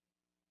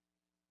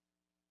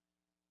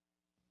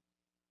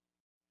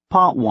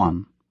 Part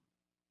 1.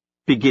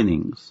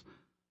 Beginnings,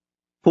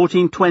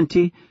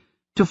 1420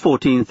 to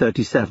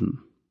 1437.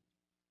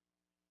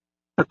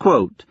 A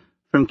quote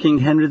from King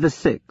Henry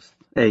VI,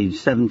 aged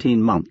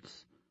 17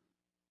 months.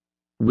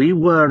 We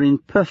were in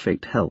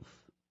perfect health.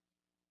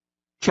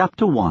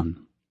 Chapter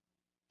 1.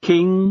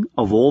 King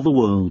of all the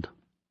world.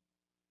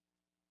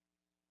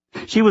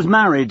 She was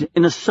married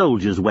in a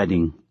soldier's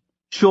wedding,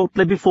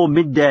 shortly before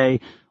midday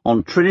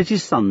on Trinity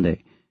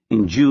Sunday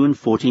in June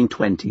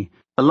 1420.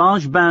 A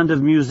large band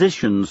of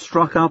musicians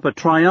struck up a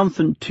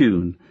triumphant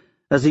tune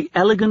as the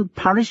elegant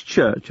parish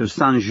church of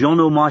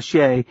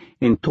Saint-Jean-au-Marché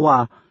in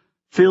Troyes,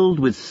 filled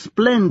with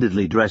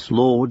splendidly dressed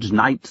lords,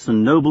 knights,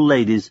 and noble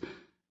ladies,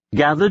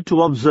 gathered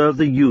to observe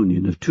the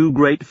union of two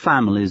great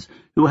families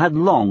who had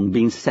long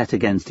been set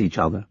against each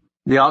other.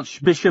 The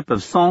Archbishop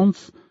of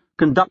Sens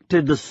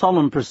conducted the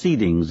solemn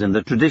proceedings in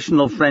the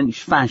traditional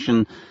French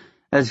fashion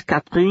as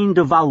Catherine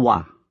de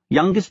Valois,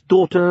 youngest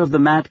daughter of the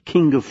mad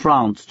King of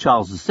France,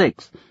 Charles VI,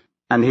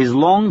 and his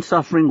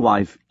long-suffering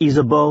wife,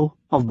 Isabeau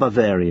of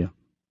Bavaria,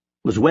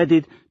 was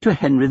wedded to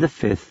Henry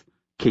V,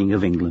 King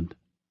of England.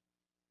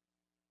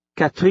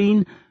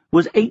 Catherine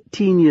was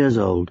 18 years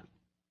old.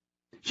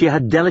 She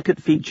had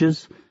delicate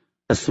features,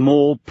 a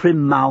small,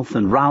 prim mouth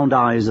and round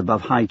eyes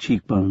above high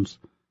cheekbones.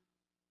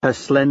 Her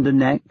slender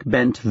neck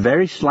bent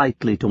very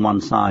slightly to one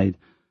side,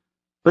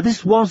 but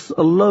this was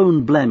a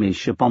lone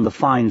blemish upon the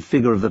fine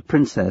figure of the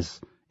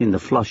princess in the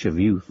flush of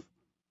youth.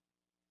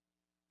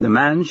 The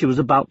man she was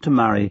about to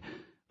marry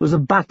was a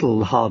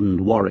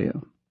battle-hardened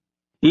warrior.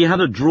 He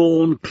had a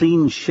drawn,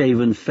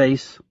 clean-shaven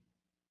face,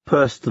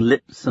 pursed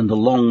lips and a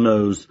long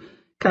nose,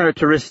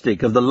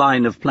 characteristic of the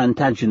line of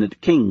Plantagenet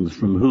kings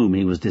from whom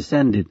he was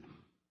descended.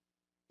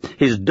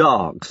 His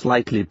dark,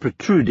 slightly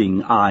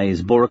protruding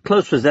eyes bore a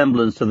close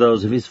resemblance to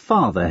those of his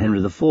father,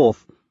 Henry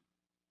IV.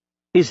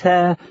 His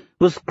hair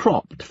was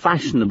cropped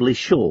fashionably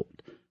short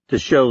to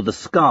show the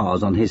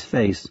scars on his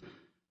face,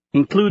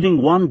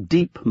 including one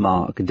deep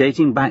mark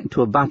dating back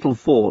to a battle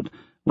fought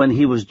when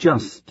he was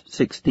just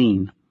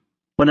 16,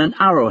 when an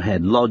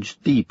arrowhead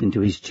lodged deep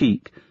into his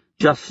cheek,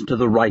 just to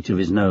the right of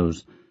his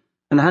nose,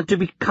 and had to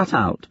be cut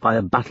out by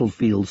a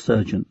battlefield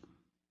surgeon.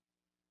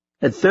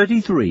 At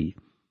 33,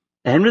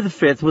 Henry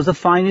V was the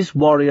finest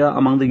warrior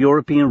among the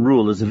European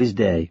rulers of his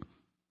day.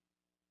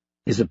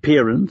 His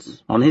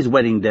appearance, on his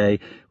wedding day,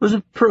 was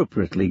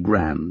appropriately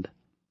grand.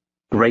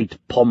 Great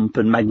pomp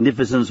and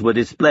magnificence were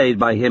displayed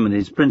by him and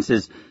his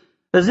princes,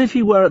 as if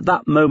he were at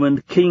that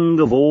moment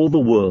king of all the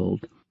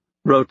world,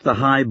 wrote the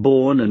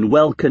high-born and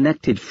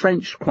well-connected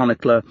French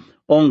chronicler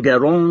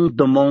Enguerrand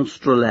de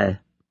Monstrelet.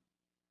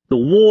 The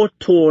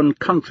war-torn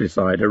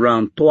countryside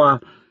around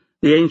Troyes,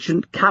 the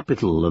ancient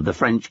capital of the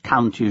French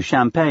county of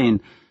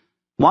Champagne,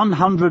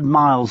 100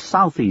 miles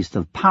southeast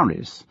of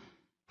Paris,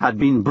 had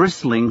been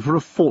bristling for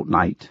a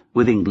fortnight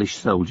with English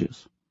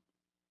soldiers.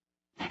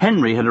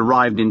 Henry had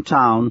arrived in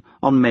town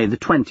on May the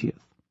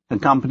 20th,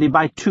 accompanied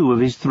by two of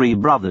his three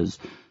brothers,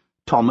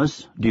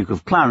 Thomas, Duke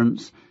of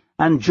Clarence,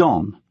 and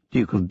John,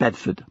 Duke of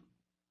Bedford,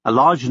 a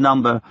large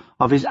number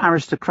of his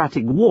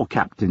aristocratic war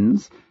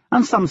captains,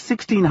 and some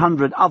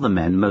 1,600 other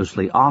men,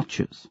 mostly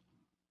archers.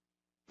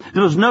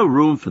 There was no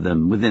room for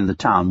them within the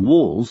town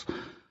walls,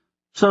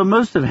 so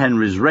most of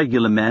Henry's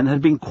regular men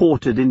had been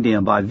quartered in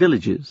nearby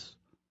villages.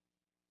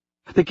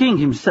 The king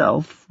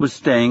himself was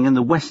staying in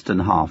the western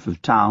half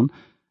of town,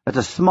 at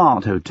a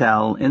smart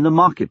hotel in the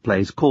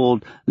marketplace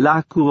called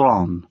La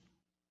Couronne,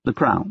 the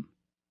Crown.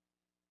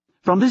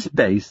 From this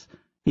base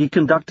he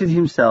conducted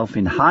himself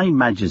in high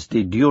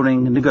majesty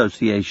during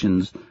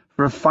negotiations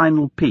for a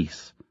final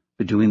peace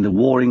between the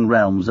warring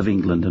realms of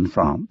England and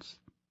France.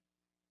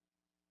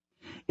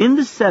 In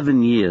the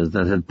 7 years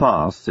that had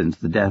passed since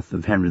the death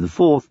of Henry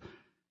IV,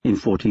 in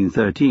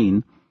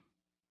 1413,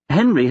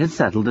 Henry had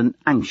settled an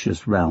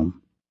anxious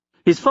realm.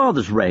 His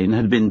father's reign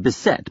had been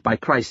beset by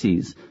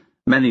crises,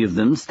 many of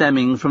them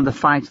stemming from the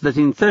fact that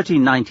in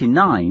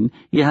 1399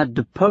 he had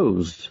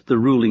deposed the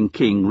ruling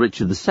king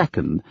Richard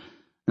II,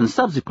 and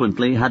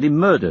subsequently had him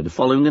murdered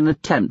following an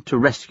attempt to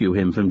rescue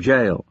him from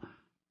jail.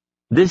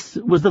 This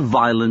was the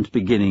violent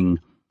beginning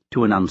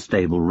to an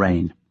unstable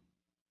reign.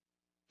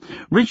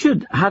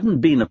 Richard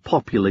hadn't been a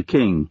popular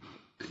king,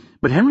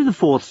 but Henry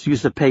IV's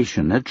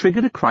usurpation had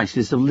triggered a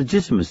crisis of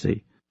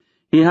legitimacy.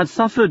 He had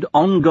suffered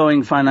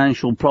ongoing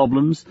financial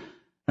problems,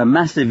 a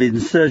massive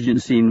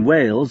insurgency in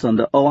Wales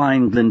under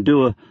Owain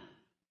Glyndŵr,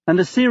 and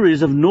a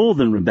series of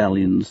northern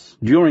rebellions,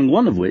 during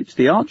one of which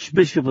the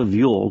Archbishop of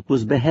York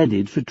was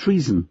beheaded for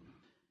treason.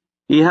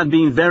 He had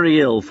been very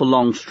ill for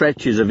long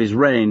stretches of his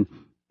reign,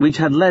 which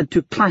had led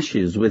to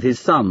clashes with his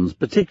sons,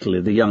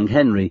 particularly the young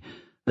Henry,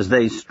 as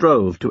they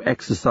strove to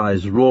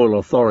exercise royal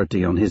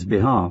authority on his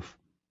behalf.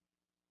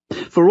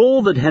 For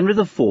all that Henry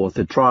IV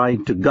had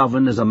tried to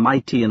govern as a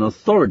mighty and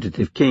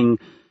authoritative king,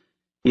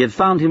 he had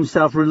found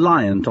himself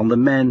reliant on the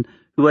men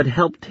who had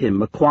helped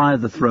him acquire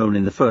the throne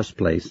in the first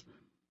place,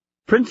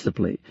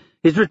 principally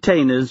his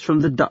retainers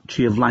from the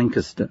Duchy of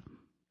Lancaster,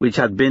 which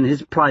had been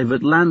his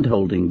private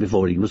landholding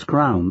before he was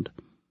crowned.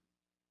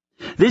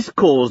 This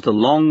caused a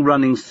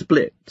long-running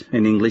split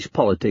in English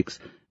politics,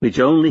 which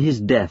only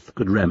his death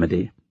could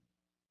remedy.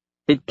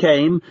 It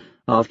came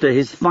after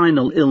his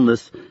final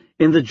illness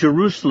in the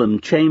Jerusalem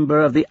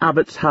chamber of the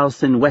abbot's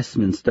house in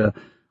Westminster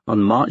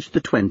on March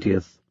the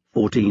 20th,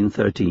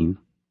 1413.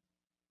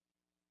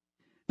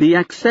 The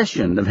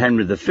accession of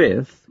Henry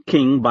V,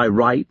 king by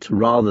right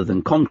rather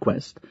than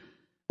conquest,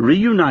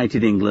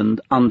 reunited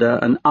England under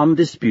an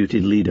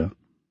undisputed leader.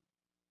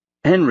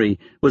 Henry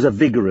was a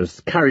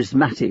vigorous,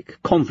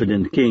 charismatic,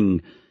 confident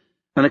king,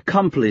 an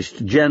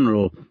accomplished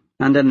general,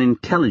 and an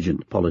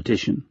intelligent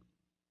politician.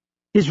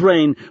 His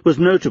reign was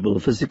notable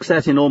for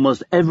success in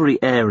almost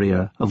every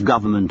area of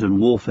government and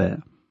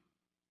warfare.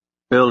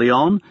 Early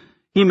on,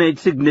 he made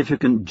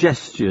significant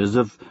gestures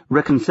of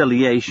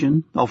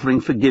reconciliation,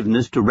 offering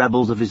forgiveness to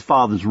rebels of his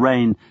father's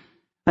reign,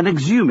 and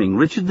exhuming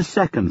Richard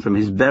II from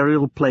his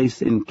burial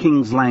place in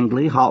King's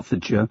Langley,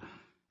 Hertfordshire,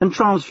 and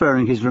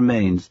transferring his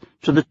remains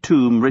to the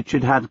tomb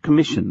Richard had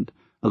commissioned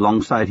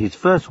alongside his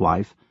first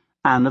wife,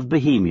 Anne of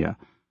Bohemia,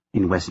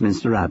 in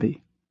Westminster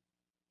Abbey.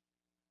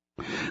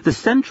 The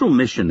central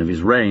mission of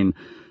his reign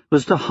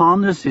was to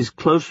harness his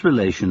close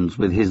relations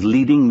with his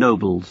leading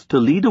nobles to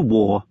lead a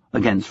war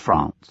against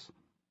France.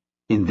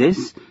 In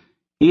this,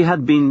 he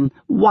had been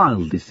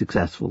wildly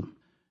successful.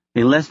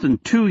 In less than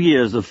 2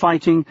 years of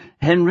fighting,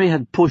 Henry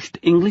had pushed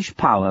English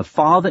power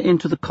farther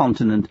into the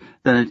continent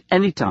than at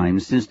any time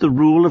since the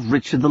rule of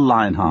Richard the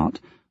Lionheart,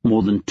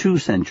 more than 2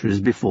 centuries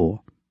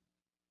before.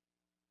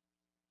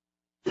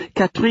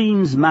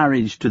 Catherine's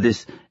marriage to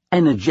this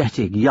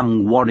energetic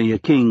young warrior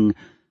king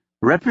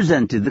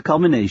represented the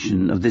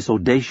culmination of this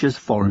audacious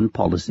foreign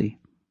policy.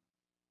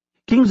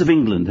 Kings of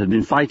England had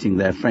been fighting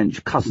their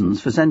French cousins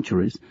for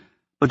centuries,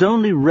 but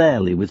only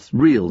rarely with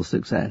real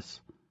success.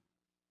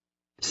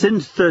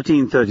 Since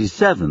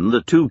 1337,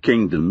 the two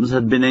kingdoms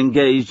had been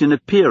engaged in a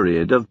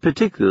period of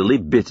particularly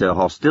bitter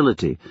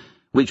hostility,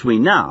 which we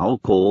now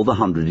call the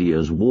 100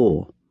 Years'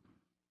 War.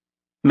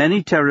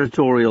 Many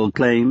territorial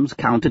claims,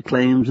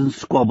 counterclaims, and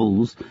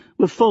squabbles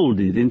were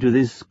folded into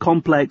this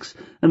complex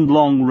and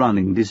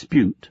long-running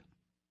dispute.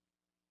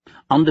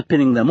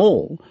 Underpinning them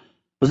all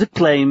was a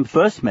claim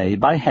first made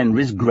by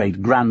Henry's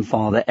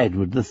great-grandfather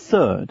Edward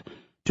III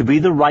to be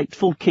the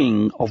rightful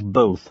king of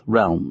both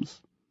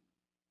realms.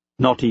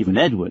 Not even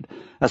Edward,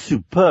 a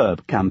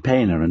superb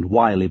campaigner and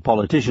wily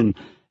politician,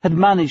 had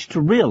managed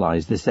to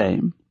realize this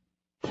aim.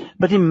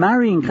 But in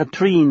marrying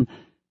Catherine,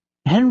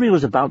 Henry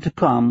was about to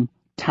come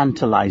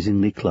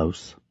tantalizingly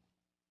close.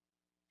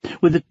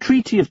 With the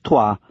Treaty of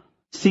Troyes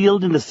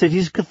sealed in the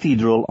city's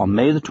cathedral on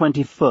May the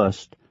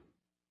 21st,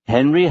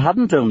 Henry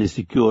hadn't only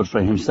secured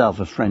for himself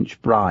a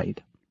French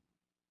bride.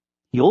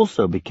 He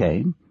also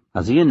became,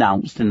 as he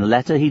announced in a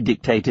letter he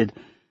dictated,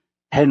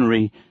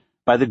 Henry,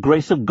 by the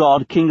grace of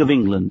God, King of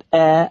England,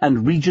 heir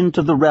and regent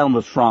of the realm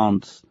of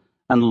France,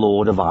 and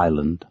Lord of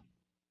Ireland.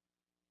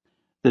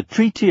 The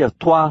Treaty of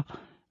Troyes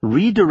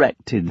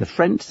redirected the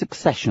French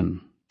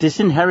succession,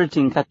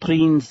 disinheriting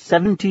Catherine's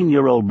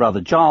 17-year-old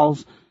brother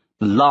Charles,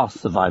 the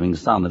last surviving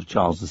son of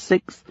Charles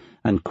VI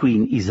and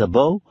Queen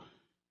Isabeau,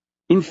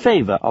 in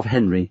favour of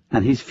Henry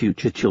and his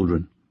future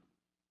children.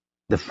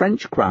 The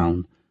French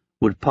crown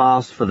would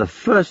pass for the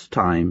first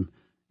time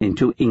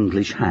into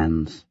English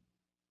hands.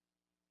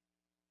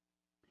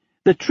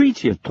 The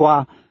Treaty of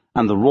Troyes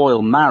and the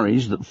royal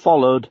marriage that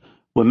followed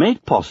were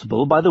made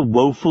possible by the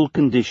woeful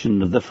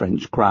condition of the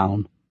French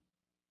crown.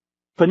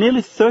 For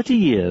nearly 30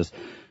 years,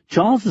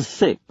 Charles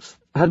VI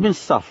had been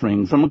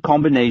suffering from a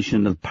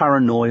combination of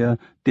paranoia,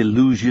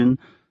 delusion,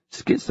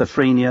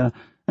 schizophrenia,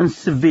 and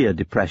severe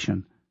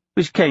depression,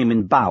 which came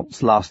in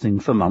bouts lasting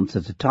for months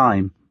at a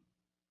time.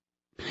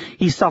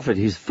 He suffered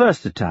his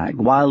first attack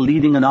while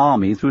leading an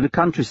army through the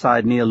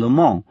countryside near Le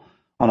Mans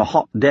on a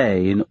hot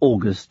day in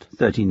August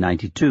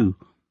 1392.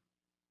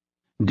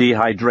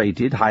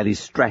 Dehydrated, highly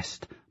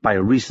stressed by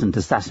a recent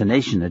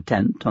assassination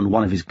attempt on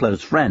one of his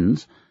close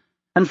friends,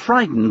 and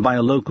frightened by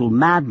a local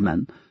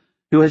madman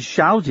who had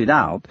shouted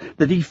out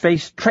that he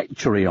faced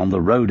treachery on the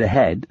road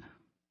ahead,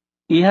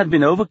 he had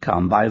been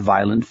overcome by a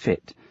violent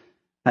fit,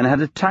 and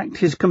had attacked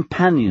his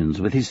companions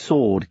with his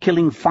sword,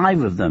 killing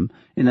 5 of them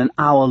in an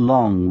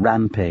hour-long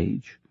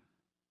rampage.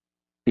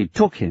 It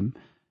took him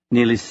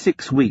nearly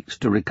 6 weeks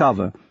to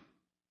recover,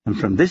 and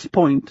from this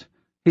point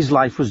his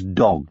life was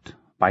dogged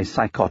by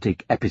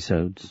psychotic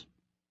episodes.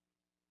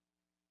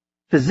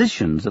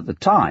 Physicians at the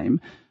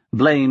time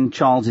blamed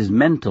Charles's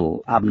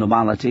mental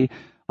abnormality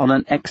on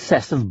an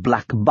excess of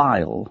black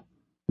bile,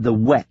 the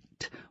wet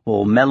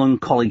or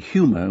melancholy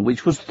humour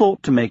which was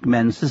thought to make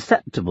men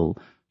susceptible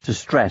to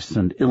stress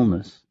and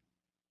illness.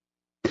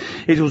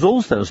 It was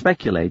also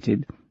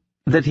speculated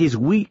that his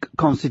weak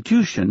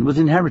constitution was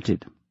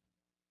inherited.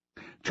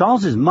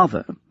 Charles's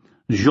mother,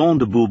 Jeanne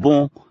de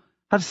Bourbon,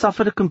 had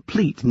suffered a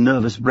complete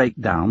nervous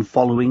breakdown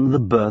following the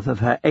birth of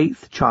her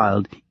 8th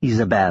child,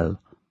 Isabelle.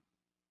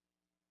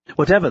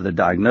 Whatever the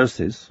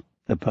diagnosis,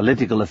 the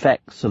political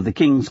effects of the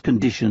king's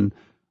condition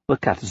were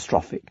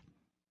catastrophic.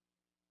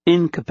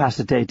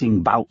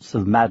 Incapacitating bouts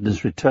of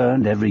madness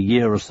returned every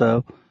year or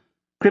so,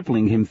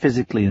 crippling him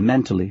physically and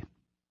mentally.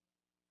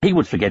 He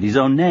would forget his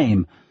own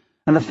name,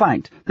 and the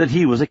fact that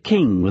he was a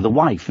king with a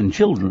wife and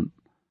children.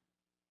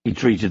 He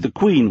treated the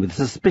Queen with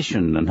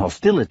suspicion and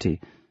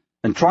hostility,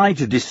 and tried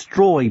to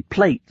destroy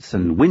plates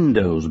and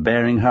windows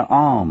bearing her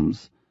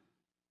arms.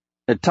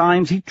 At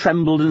times he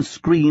trembled and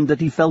screamed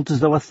that he felt as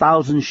though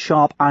 1,000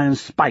 sharp iron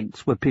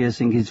spikes were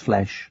piercing his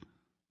flesh.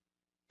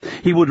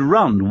 He would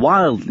run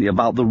wildly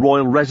about the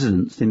royal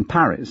residence in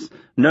Paris,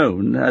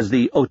 known as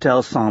the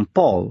Hôtel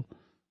Saint-Paul,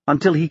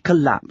 until he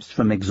collapsed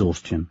from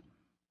exhaustion,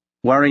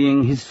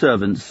 worrying his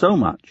servants so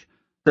much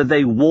that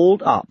they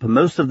walled up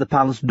most of the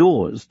palace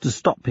doors to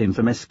stop him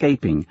from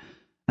escaping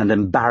and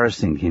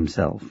embarrassing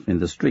himself in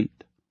the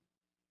street.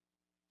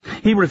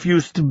 He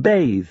refused to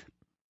bathe,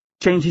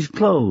 change his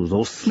clothes,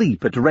 or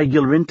sleep at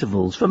regular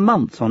intervals for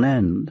months on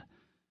end.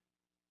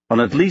 On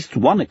at least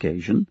one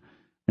occasion,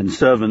 when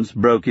servants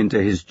broke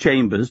into his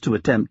chambers to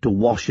attempt to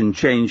wash and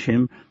change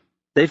him,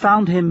 they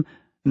found him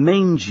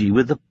mangy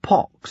with the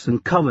pox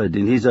and covered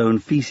in his own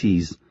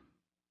feces.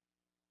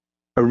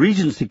 A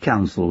regency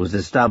council was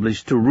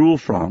established to rule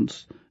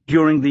France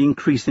during the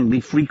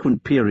increasingly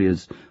frequent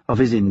periods of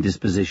his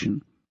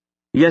indisposition.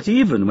 Yet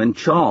even when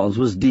Charles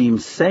was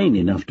deemed sane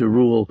enough to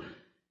rule,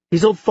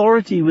 his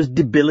authority was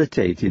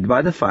debilitated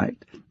by the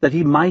fact that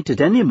he might at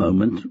any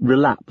moment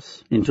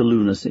relapse into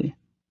lunacy.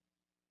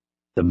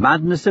 The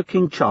madness of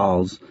King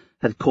Charles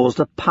had caused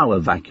a power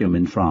vacuum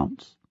in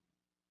France.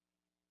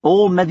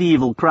 All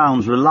medieval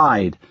crowns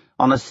relied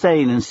on a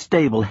sane and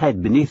stable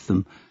head beneath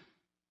them,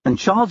 and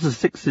Charles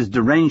VI's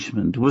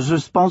derangement was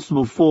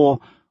responsible for,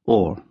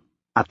 or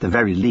at the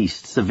very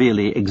least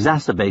severely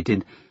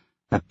exacerbated,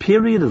 a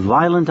period of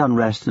violent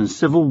unrest and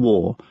civil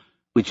war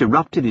which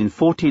erupted in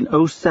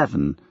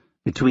 1407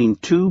 between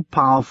two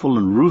powerful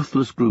and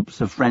ruthless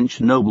groups of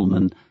French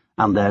noblemen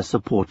and their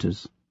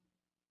supporters.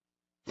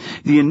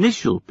 The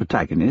initial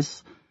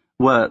protagonists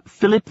were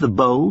Philip the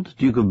Bold,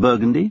 Duke of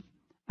Burgundy,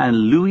 and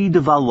Louis de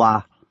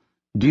Valois,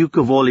 Duke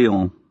of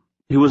Orleans,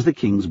 who was the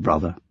king's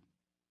brother.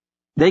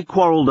 They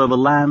quarrelled over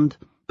land,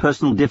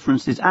 personal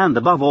differences, and,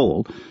 above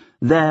all,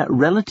 their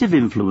relative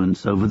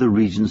influence over the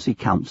Regency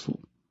Council.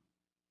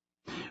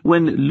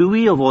 When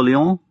Louis of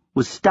Orleans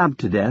was stabbed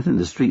to death in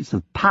the streets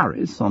of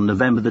Paris on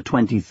November the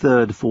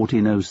 23rd,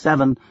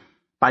 1407,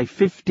 by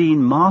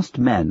 15 masked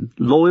men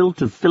loyal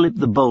to Philip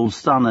the Bold's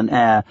son and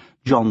heir,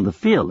 John the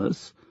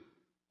Fearless,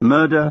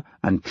 murder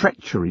and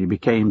treachery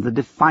became the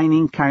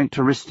defining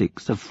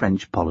characteristics of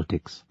French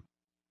politics.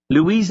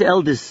 Louis's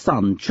eldest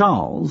son,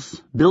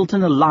 Charles, built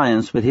an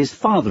alliance with his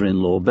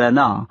father-in-law,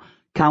 Bernard,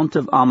 Count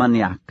of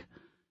Armagnac,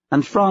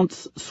 and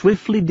France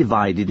swiftly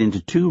divided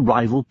into two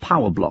rival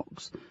power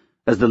blocks,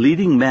 as the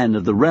leading men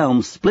of the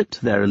realm split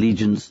their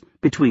allegiance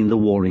between the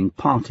warring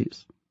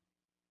parties.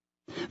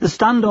 The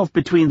standoff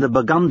between the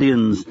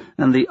Burgundians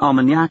and the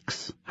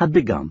Armagnacs had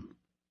begun.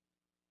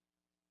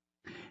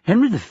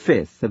 Henry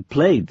V had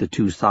played the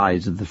two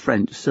sides of the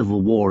French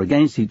Civil War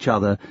against each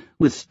other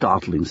with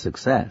startling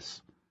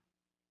success.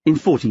 In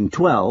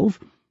 1412,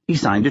 he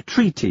signed a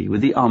treaty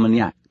with the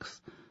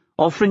Armagnacs,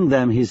 offering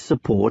them his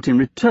support in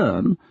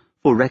return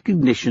for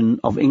recognition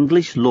of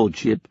English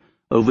lordship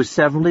over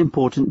several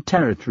important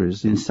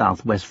territories in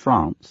southwest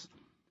France,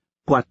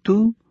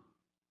 Poitou,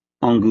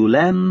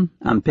 Angoulême,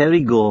 and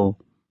Périgord,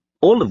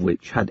 all of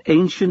which had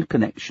ancient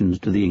connections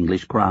to the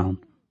English crown.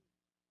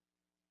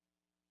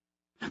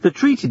 The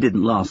treaty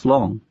didn't last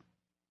long.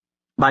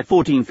 By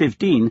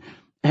 1415,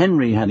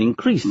 Henry had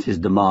increased his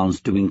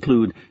demands to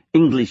include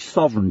English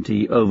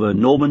sovereignty over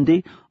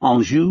Normandy,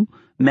 Anjou,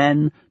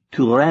 Maine,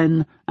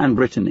 Touraine, and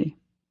Brittany.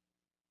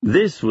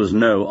 This was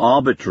no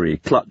arbitrary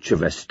clutch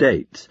of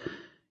estates.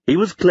 He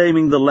was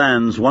claiming the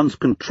lands once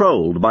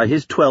controlled by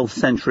his 12th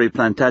century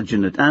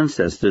Plantagenet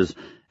ancestors,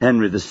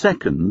 Henry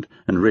II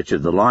and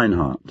Richard the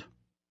Lionheart.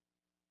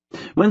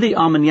 When the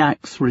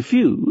Armagnacs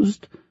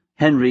refused,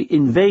 Henry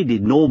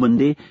invaded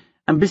Normandy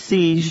and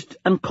besieged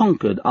and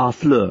conquered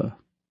Harfleur,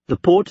 the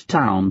port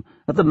town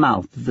at the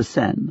mouth of the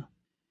Seine.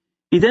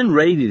 He then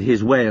raided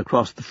his way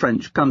across the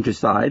French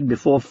countryside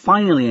before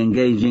finally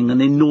engaging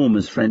an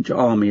enormous French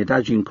army at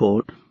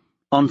Agincourt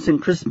on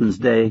St. Crispin's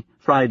Day,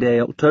 Friday,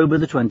 October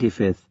the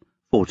 25th,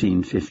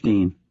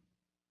 1415.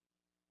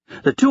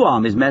 The two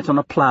armies met on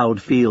a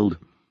ploughed field,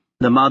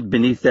 the mud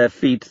beneath their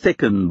feet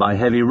thickened by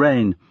heavy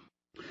rain.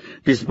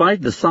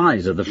 Despite the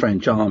size of the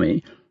French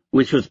army,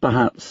 which was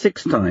perhaps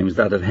 6 times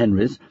that of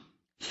Henry's,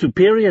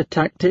 superior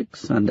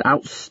tactics and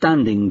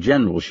outstanding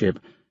generalship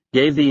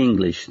gave the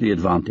English the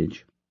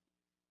advantage.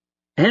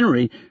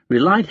 Henry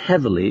relied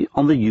heavily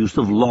on the use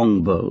of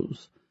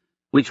longbows,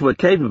 which were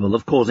capable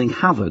of causing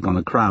havoc on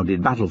a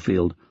crowded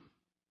battlefield.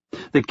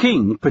 The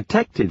king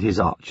protected his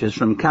archers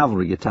from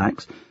cavalry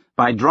attacks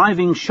by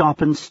driving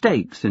sharpened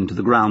stakes into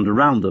the ground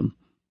around them,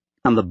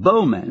 and the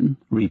bowmen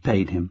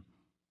repaid him,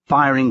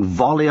 firing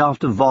volley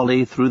after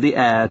volley through the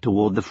air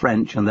toward the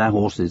French and their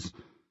horses,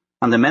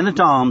 and the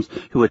men-at-arms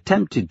who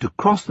attempted to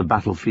cross the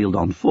battlefield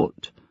on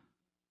foot.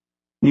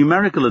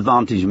 Numerical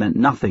advantage meant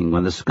nothing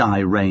when the sky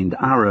rained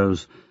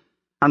arrows,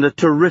 and a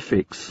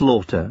terrific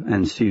slaughter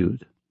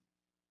ensued.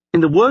 In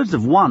the words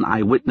of one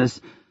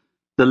eyewitness,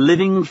 the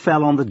living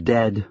fell on the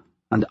dead,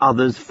 and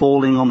others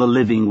falling on the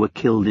living were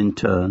killed in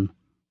turn.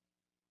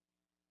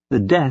 The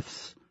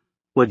deaths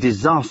were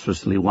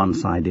disastrously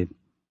one-sided.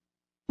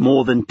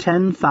 More than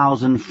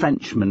 10,000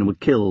 Frenchmen were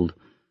killed,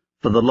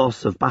 for the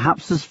loss of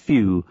perhaps as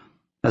few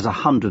as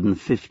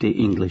 150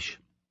 English.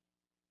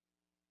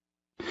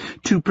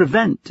 To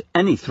prevent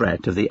any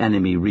threat of the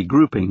enemy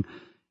regrouping,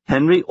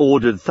 Henry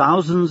ordered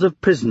thousands of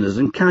prisoners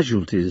and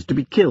casualties to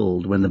be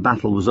killed when the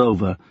battle was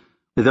over,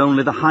 with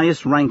only the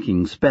highest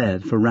ranking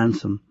spared for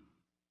ransom.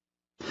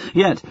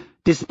 Yet,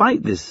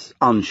 despite this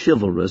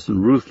unchivalrous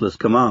and ruthless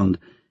command,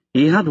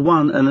 he had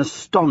won an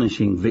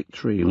astonishing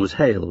victory and was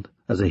hailed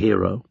as a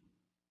hero.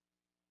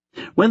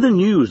 When the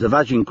news of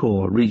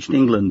Agincourt reached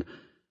England,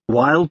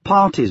 wild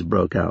parties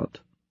broke out,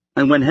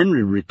 and when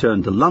Henry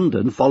returned to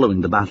London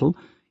following the battle,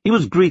 he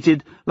was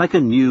greeted like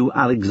a new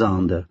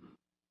Alexander.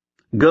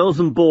 Girls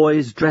and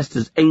boys dressed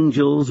as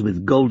angels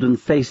with golden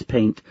face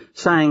paint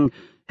sang,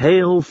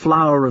 "Hail,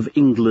 Flower of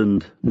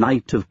England,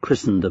 Knight of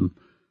Christendom,"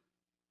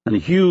 and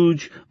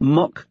huge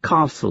mock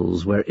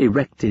castles were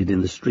erected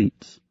in the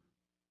streets.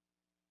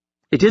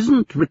 "It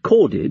isn't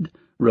recorded,"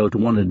 wrote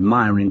one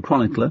admiring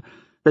chronicler,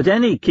 "that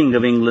any king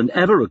of England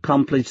ever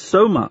accomplished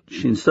so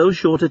much in so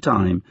short a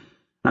time,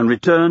 and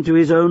returned to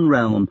his own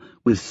realm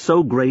with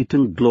so great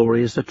and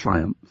glorious a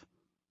triumph."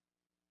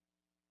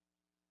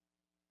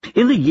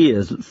 In the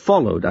years that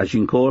followed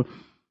Agincourt,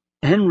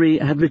 Henry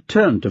had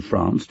returned to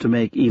France to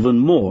make even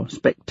more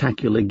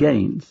spectacular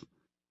gains.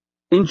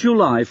 In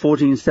July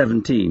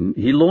 1417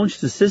 he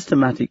launched a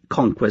systematic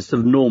conquest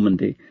of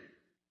Normandy,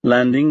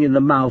 landing in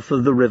the mouth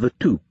of the river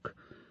Touques,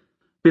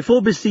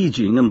 before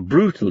besieging and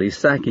brutally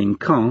sacking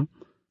Caen,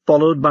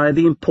 followed by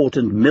the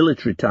important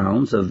military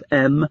towns of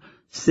M,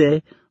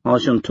 C,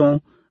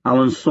 Argenton,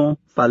 Alençon,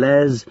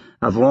 Falaise,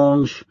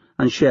 Avranches,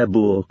 and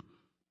Cherbourg,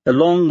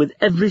 along with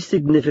every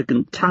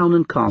significant town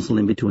and castle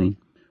in between.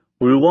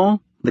 Rouen,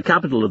 the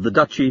capital of the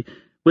duchy,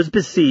 was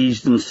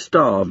besieged and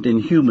starved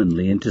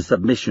inhumanly into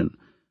submission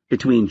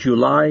between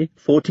July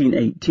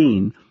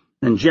 1418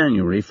 and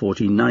January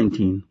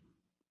 1419.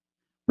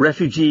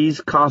 Refugees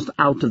cast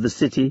out of the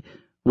city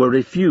were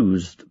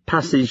refused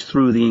passage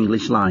through the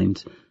English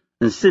lines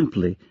and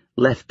simply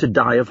left to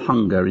die of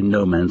hunger in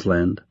no man's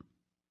land.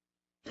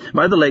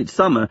 By the late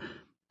summer,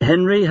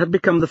 Henry had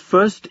become the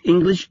first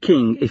English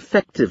king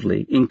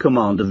effectively in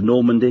command of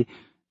Normandy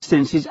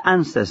since his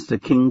ancestor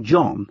King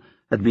John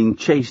had been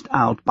chased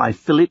out by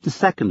Philip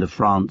II of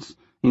France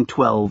in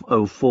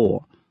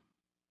 1204.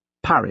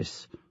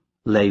 Paris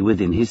lay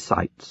within his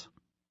sights.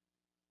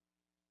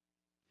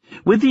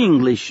 With the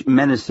English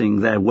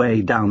menacing their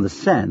way down the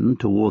Seine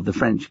toward the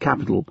French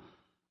capital,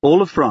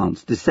 all of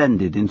France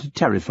descended into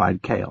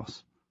terrified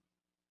chaos.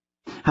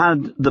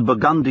 Had the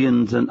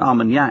Burgundians and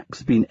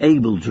Armagnacs been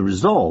able to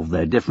resolve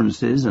their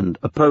differences and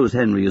oppose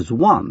Henry as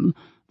one,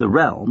 the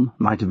realm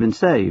might have been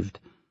saved.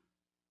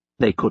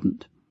 They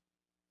couldn't.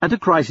 At a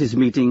crisis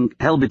meeting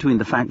held between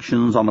the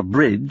factions on a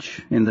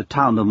bridge in the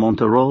town of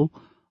Montereau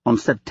on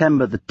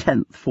September the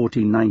 10th,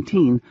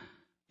 1419,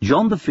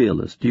 John the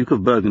Fearless, Duke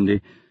of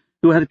Burgundy,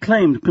 who had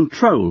claimed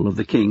control of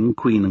the king,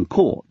 queen, and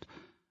court,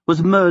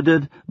 was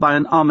murdered by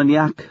an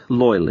Armagnac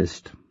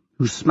loyalist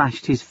who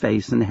smashed his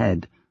face and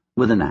head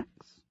with an axe.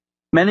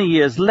 Many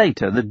years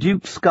later, the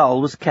Duke's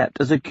skull was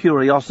kept as a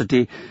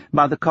curiosity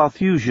by the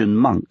Carthusian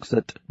monks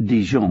at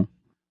Dijon.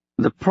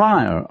 The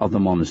prior of the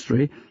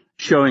monastery,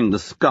 showing the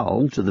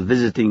skull to the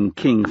visiting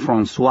King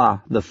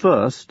François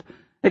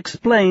I,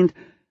 explained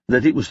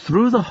that it was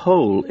through the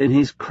hole in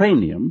his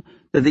cranium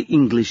that the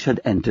English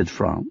had entered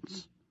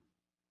France.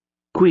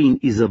 Queen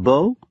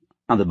Isabeau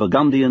and the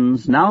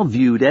Burgundians now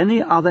viewed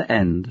any other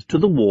end to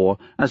the war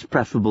as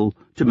preferable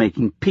to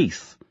making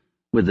peace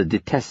with the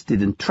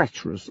detested and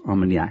treacherous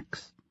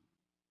Armagnacs.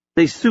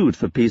 They sued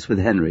for peace with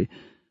Henry,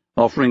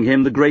 offering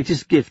him the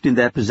greatest gift in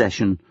their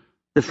possession,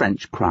 the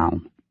French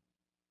crown.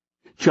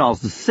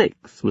 Charles VI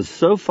was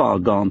so far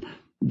gone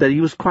that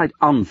he was quite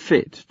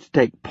unfit to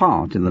take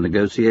part in the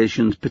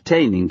negotiations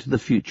pertaining to the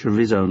future of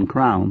his own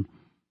crown.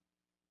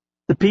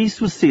 The peace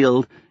was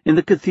sealed in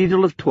the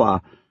Cathedral of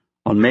Troyes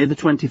on May the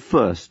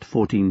 21st,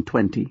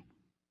 1420.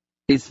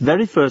 Its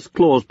very first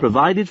clause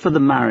provided for the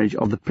marriage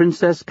of the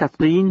Princess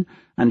Catherine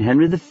and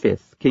Henry V,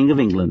 King of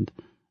England,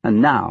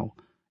 and now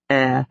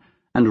heir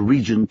and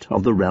regent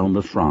of the realm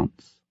of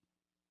France.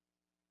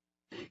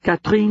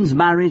 Catherine's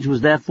marriage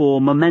was therefore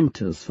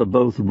momentous for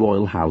both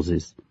royal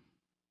houses.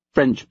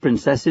 French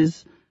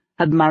princesses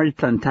had married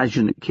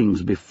Plantagenet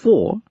kings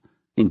before.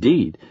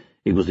 Indeed,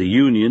 It was a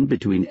union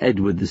between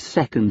Edward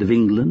II of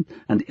England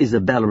and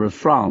Isabella of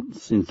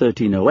France in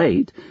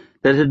 1308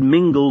 that had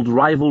mingled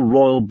rival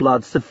royal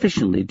blood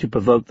sufficiently to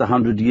provoke the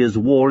 100 Years'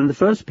 War in the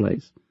first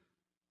place.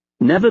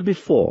 Never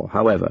before,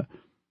 however,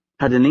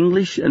 had an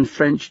English and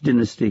French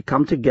dynasty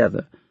come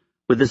together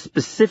with the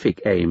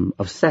specific aim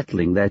of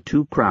settling their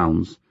two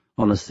crowns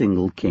on a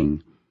single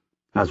king,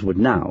 as would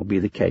now be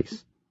the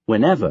case,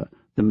 whenever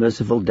the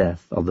merciful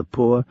death of the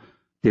poor,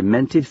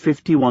 demented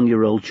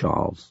 51-year-old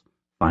Charles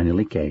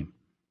finally came.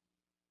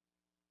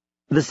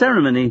 The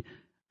ceremony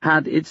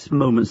had its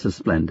moments of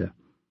splendor.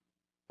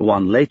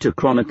 One later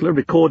chronicler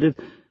recorded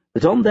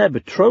that on their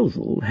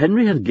betrothal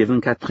Henry had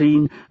given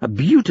Catherine a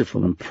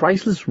beautiful and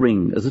priceless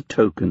ring as a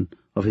token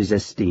of his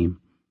esteem.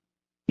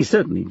 He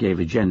certainly gave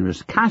a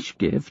generous cash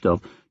gift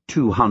of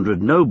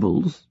 200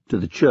 nobles to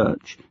the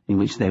church in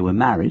which they were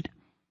married.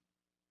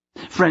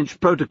 French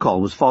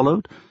protocol was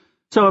followed,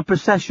 so a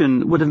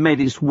procession would have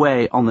made its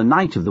way on the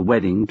night of the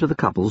wedding to the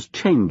couple's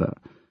chamber,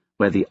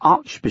 where the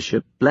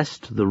archbishop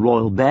blessed the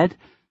royal bed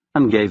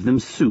and gave them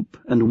soup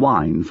and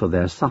wine for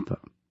their supper.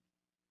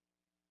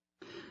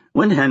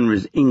 When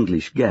Henry's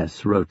English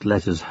guests wrote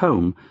letters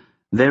home,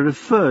 they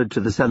referred to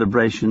the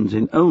celebrations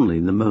in only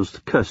the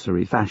most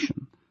cursory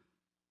fashion.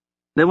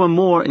 There were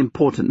more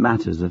important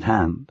matters at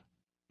hand.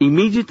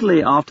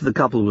 Immediately after the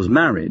couple was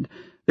married,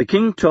 the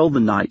king told the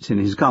knights in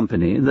his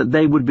company that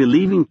they would be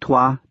leaving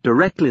Troyes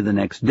directly the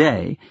next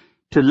day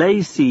to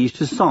lay siege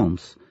to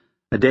Sens,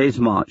 a day's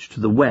march to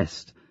the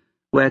west,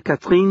 where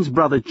Catherine's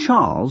brother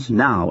Charles,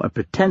 now a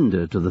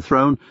pretender to the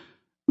throne,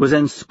 was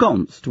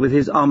ensconced with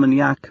his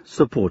Armagnac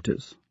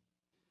supporters.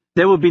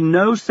 There would be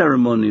no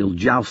ceremonial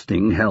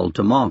jousting held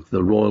to mark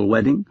the royal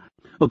wedding.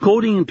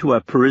 According to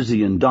a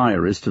Parisian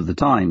diarist of the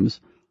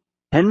times,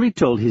 Henry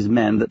told his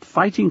men that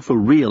fighting for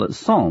real at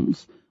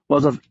Sens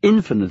was of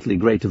infinitely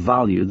greater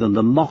value than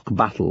the mock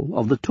battle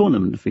of the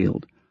tournament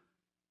field.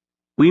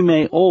 We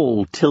may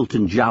all tilt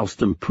and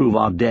joust and prove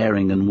our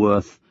daring and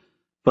worth,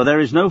 for there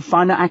is no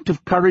finer act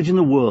of courage in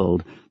the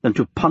world than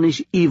to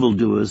punish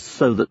evildoers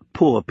so that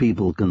poor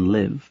people can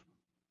live.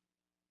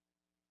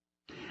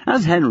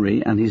 As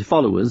Henry and his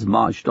followers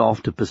marched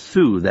off to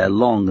pursue their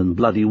long and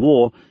bloody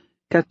war,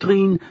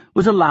 Catherine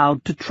was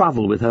allowed to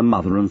travel with her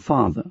mother and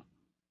father.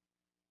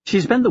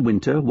 She spent the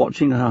winter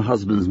watching her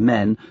husband's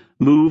men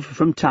move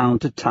from town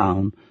to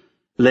town,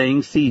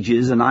 laying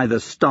sieges and either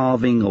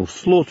starving or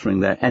slaughtering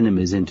their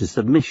enemies into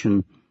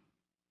submission.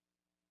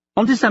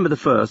 On December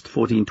 1st,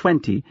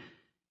 1420,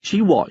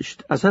 she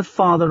watched as her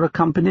father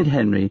accompanied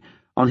Henry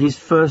on his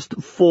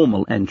first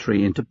formal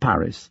entry into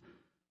Paris,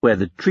 where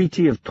the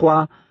Treaty of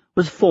Troyes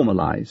was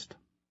formalized,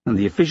 and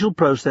the official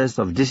process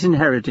of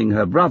disinheriting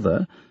her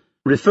brother,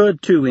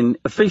 referred to in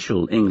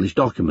official English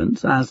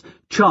documents as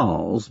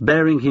Charles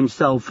bearing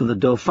himself for the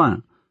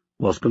Dauphin,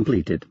 was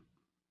completed.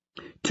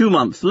 2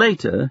 months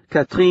later,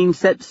 Catherine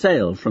set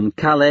sail from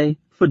Calais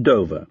for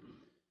Dover,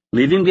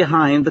 leaving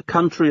behind the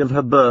country of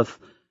her birth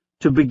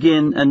to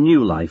begin a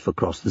new life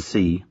across the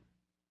sea.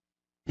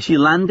 She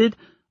landed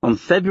on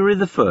February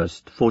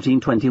 1st,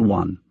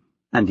 1421,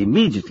 and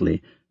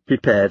immediately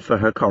prepared for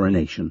her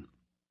coronation.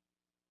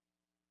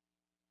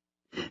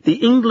 The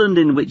England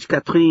in which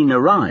Catherine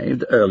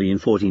arrived early in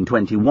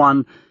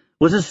 1421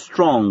 was a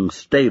strong,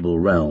 stable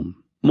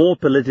realm, more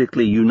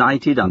politically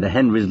united under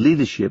Henry's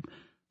leadership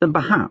than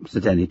perhaps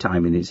at any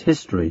time in its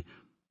history.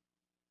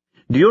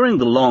 During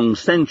the long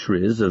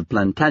centuries of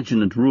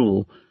Plantagenet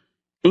rule,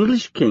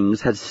 English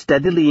kings had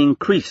steadily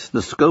increased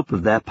the scope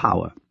of their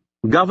power,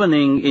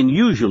 governing in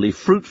usually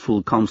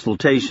fruitful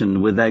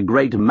consultation with their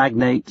great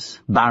magnates,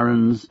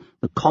 barons,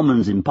 the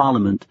commons in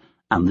Parliament,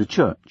 and the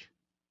Church.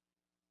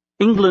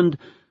 England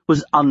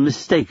was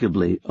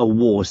unmistakably a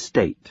war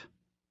state,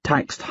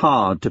 taxed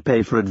hard to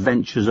pay for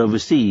adventures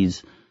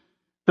overseas,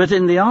 but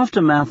in the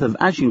aftermath of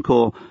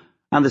Agincourt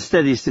and the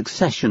steady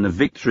succession of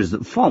victories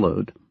that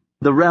followed,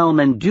 the realm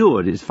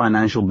endured its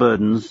financial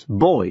burdens,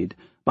 buoyed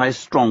by a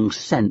strong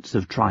sense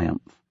of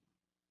triumph.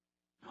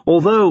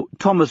 Although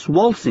Thomas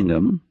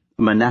Walsingham,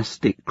 a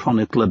monastic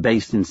chronicler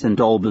based in St.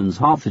 Albans,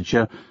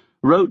 Hertfordshire,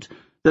 wrote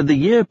that the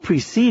year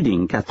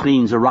preceding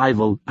Catherine's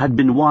arrival had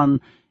been one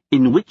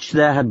in which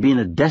there had been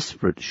a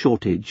desperate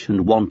shortage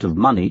and want of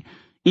money,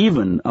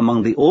 even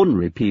among the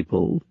ordinary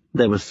people,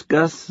 there were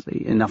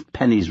scarcely enough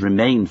pennies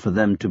remained for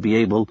them to be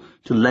able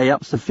to lay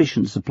up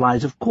sufficient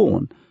supplies of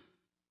corn.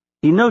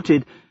 He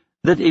noted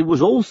that it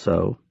was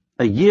also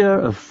a year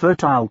of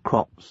fertile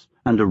crops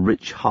and a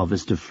rich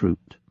harvest of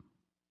fruit.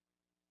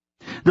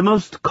 The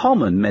most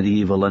common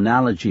medieval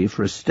analogy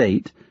for a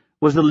state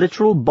was the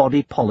literal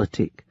body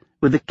politic,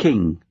 with the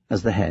king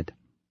as the head.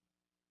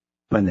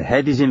 When the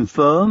head is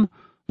infirm,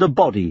 the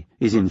body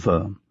is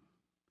infirm.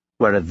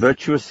 Where a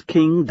virtuous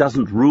king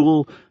doesn't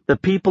rule, the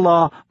people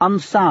are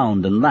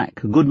unsound and lack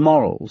good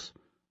morals,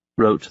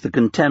 wrote the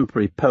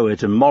contemporary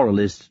poet and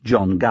moralist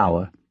John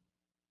Gower.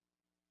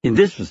 In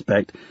this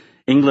respect,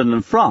 England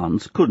and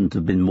France couldn't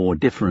have been more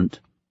different.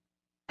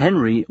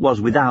 Henry was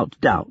without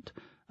doubt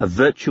a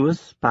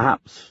virtuous,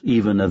 perhaps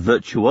even a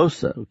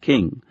virtuoso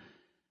king,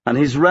 and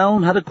his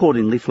realm had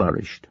accordingly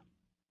flourished.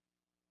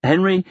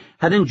 Henry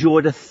had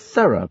enjoyed a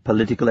thorough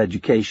political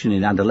education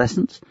in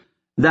adolescence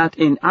that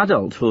in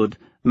adulthood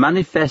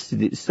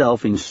manifested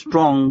itself in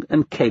strong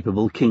and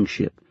capable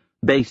kingship,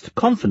 based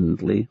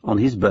confidently on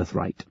his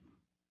birthright.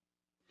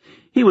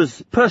 He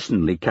was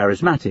personally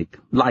charismatic,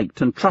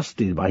 liked and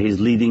trusted by his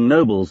leading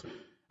nobles,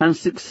 and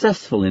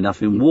successful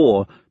enough in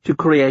war to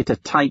create a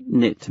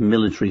tight-knit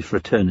military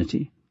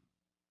fraternity.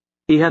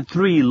 He had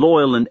 3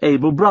 loyal and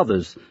able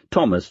brothers,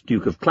 Thomas,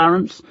 Duke of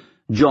Clarence,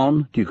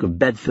 John, Duke of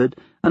Bedford,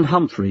 and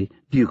Humphrey,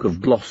 Duke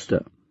of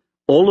Gloucester,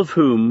 all of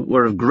whom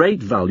were of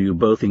great value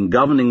both in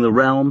governing the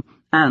realm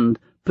and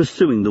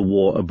pursuing the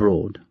war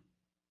abroad.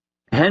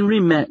 Henry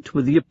met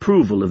with the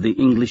approval of the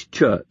English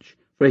Church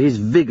for his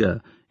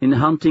vigour in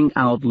hunting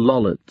out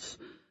Lollards,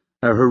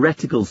 a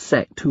heretical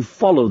sect who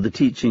followed the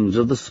teachings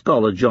of the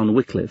scholar John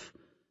Wycliffe,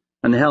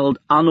 and held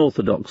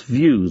unorthodox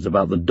views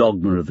about the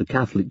dogma of the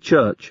Catholic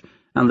Church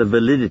and the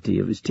validity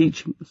of its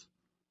teachings.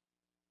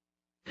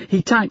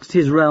 He taxed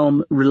his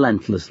realm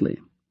relentlessly,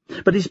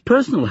 but his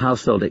personal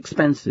household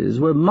expenses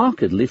were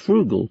markedly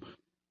frugal,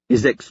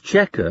 his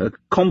exchequer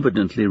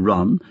competently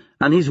run,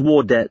 and his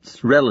war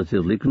debts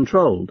relatively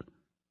controlled.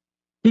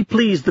 He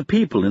pleased the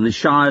people in the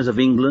shires of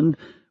England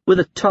with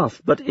a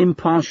tough but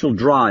impartial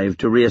drive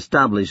to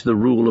re-establish the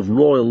rule of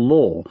royal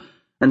law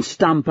and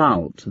stamp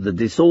out the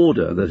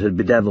disorder that had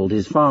bedevilled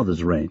his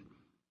father's reign.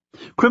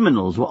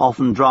 Criminals were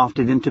often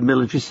drafted into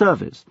military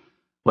service,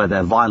 where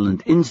their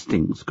violent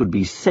instincts could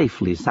be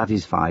safely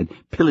satisfied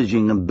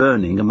pillaging and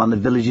burning among the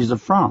villages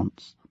of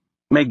France.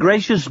 May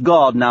gracious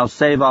God now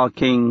save our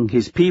king,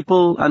 his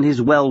people, and his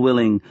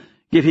well-willing,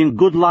 give him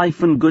good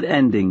life and good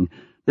ending,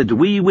 that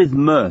we with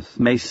mirth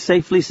may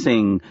safely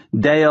sing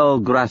Deo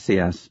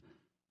Gratias,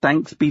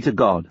 thanks be to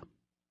God,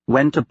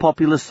 went a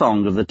popular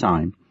song of the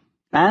time,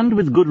 and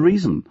with good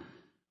reason,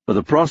 for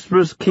the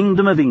prosperous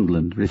kingdom of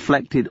England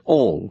reflected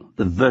all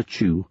the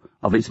virtue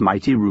of its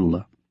mighty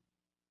ruler.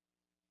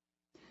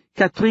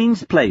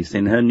 Catherine's place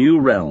in her new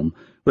realm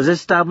was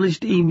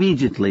established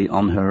immediately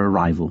on her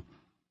arrival.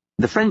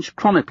 The French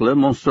chronicler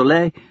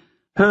Monstrelet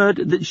heard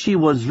that she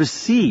was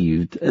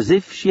received as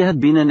if she had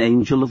been an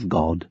angel of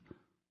God.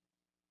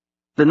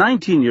 The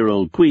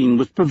 19-year-old queen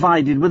was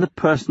provided with a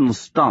personal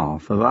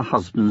staff of her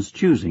husband's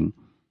choosing.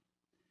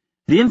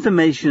 The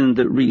information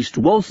that reached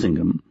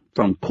Walsingham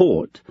from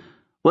court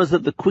was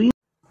that the queen...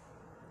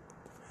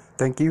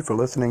 Thank you for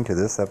listening to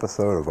this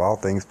episode of All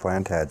Things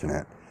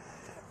Plantagenet.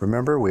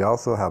 Remember, we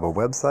also have a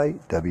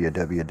website,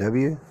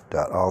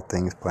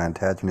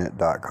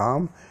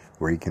 www.allthingsplantagenet.com,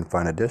 where you can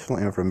find additional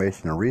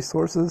information and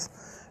resources,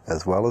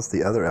 as well as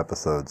the other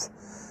episodes.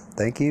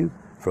 Thank you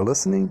for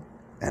listening,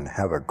 and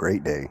have a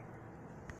great day.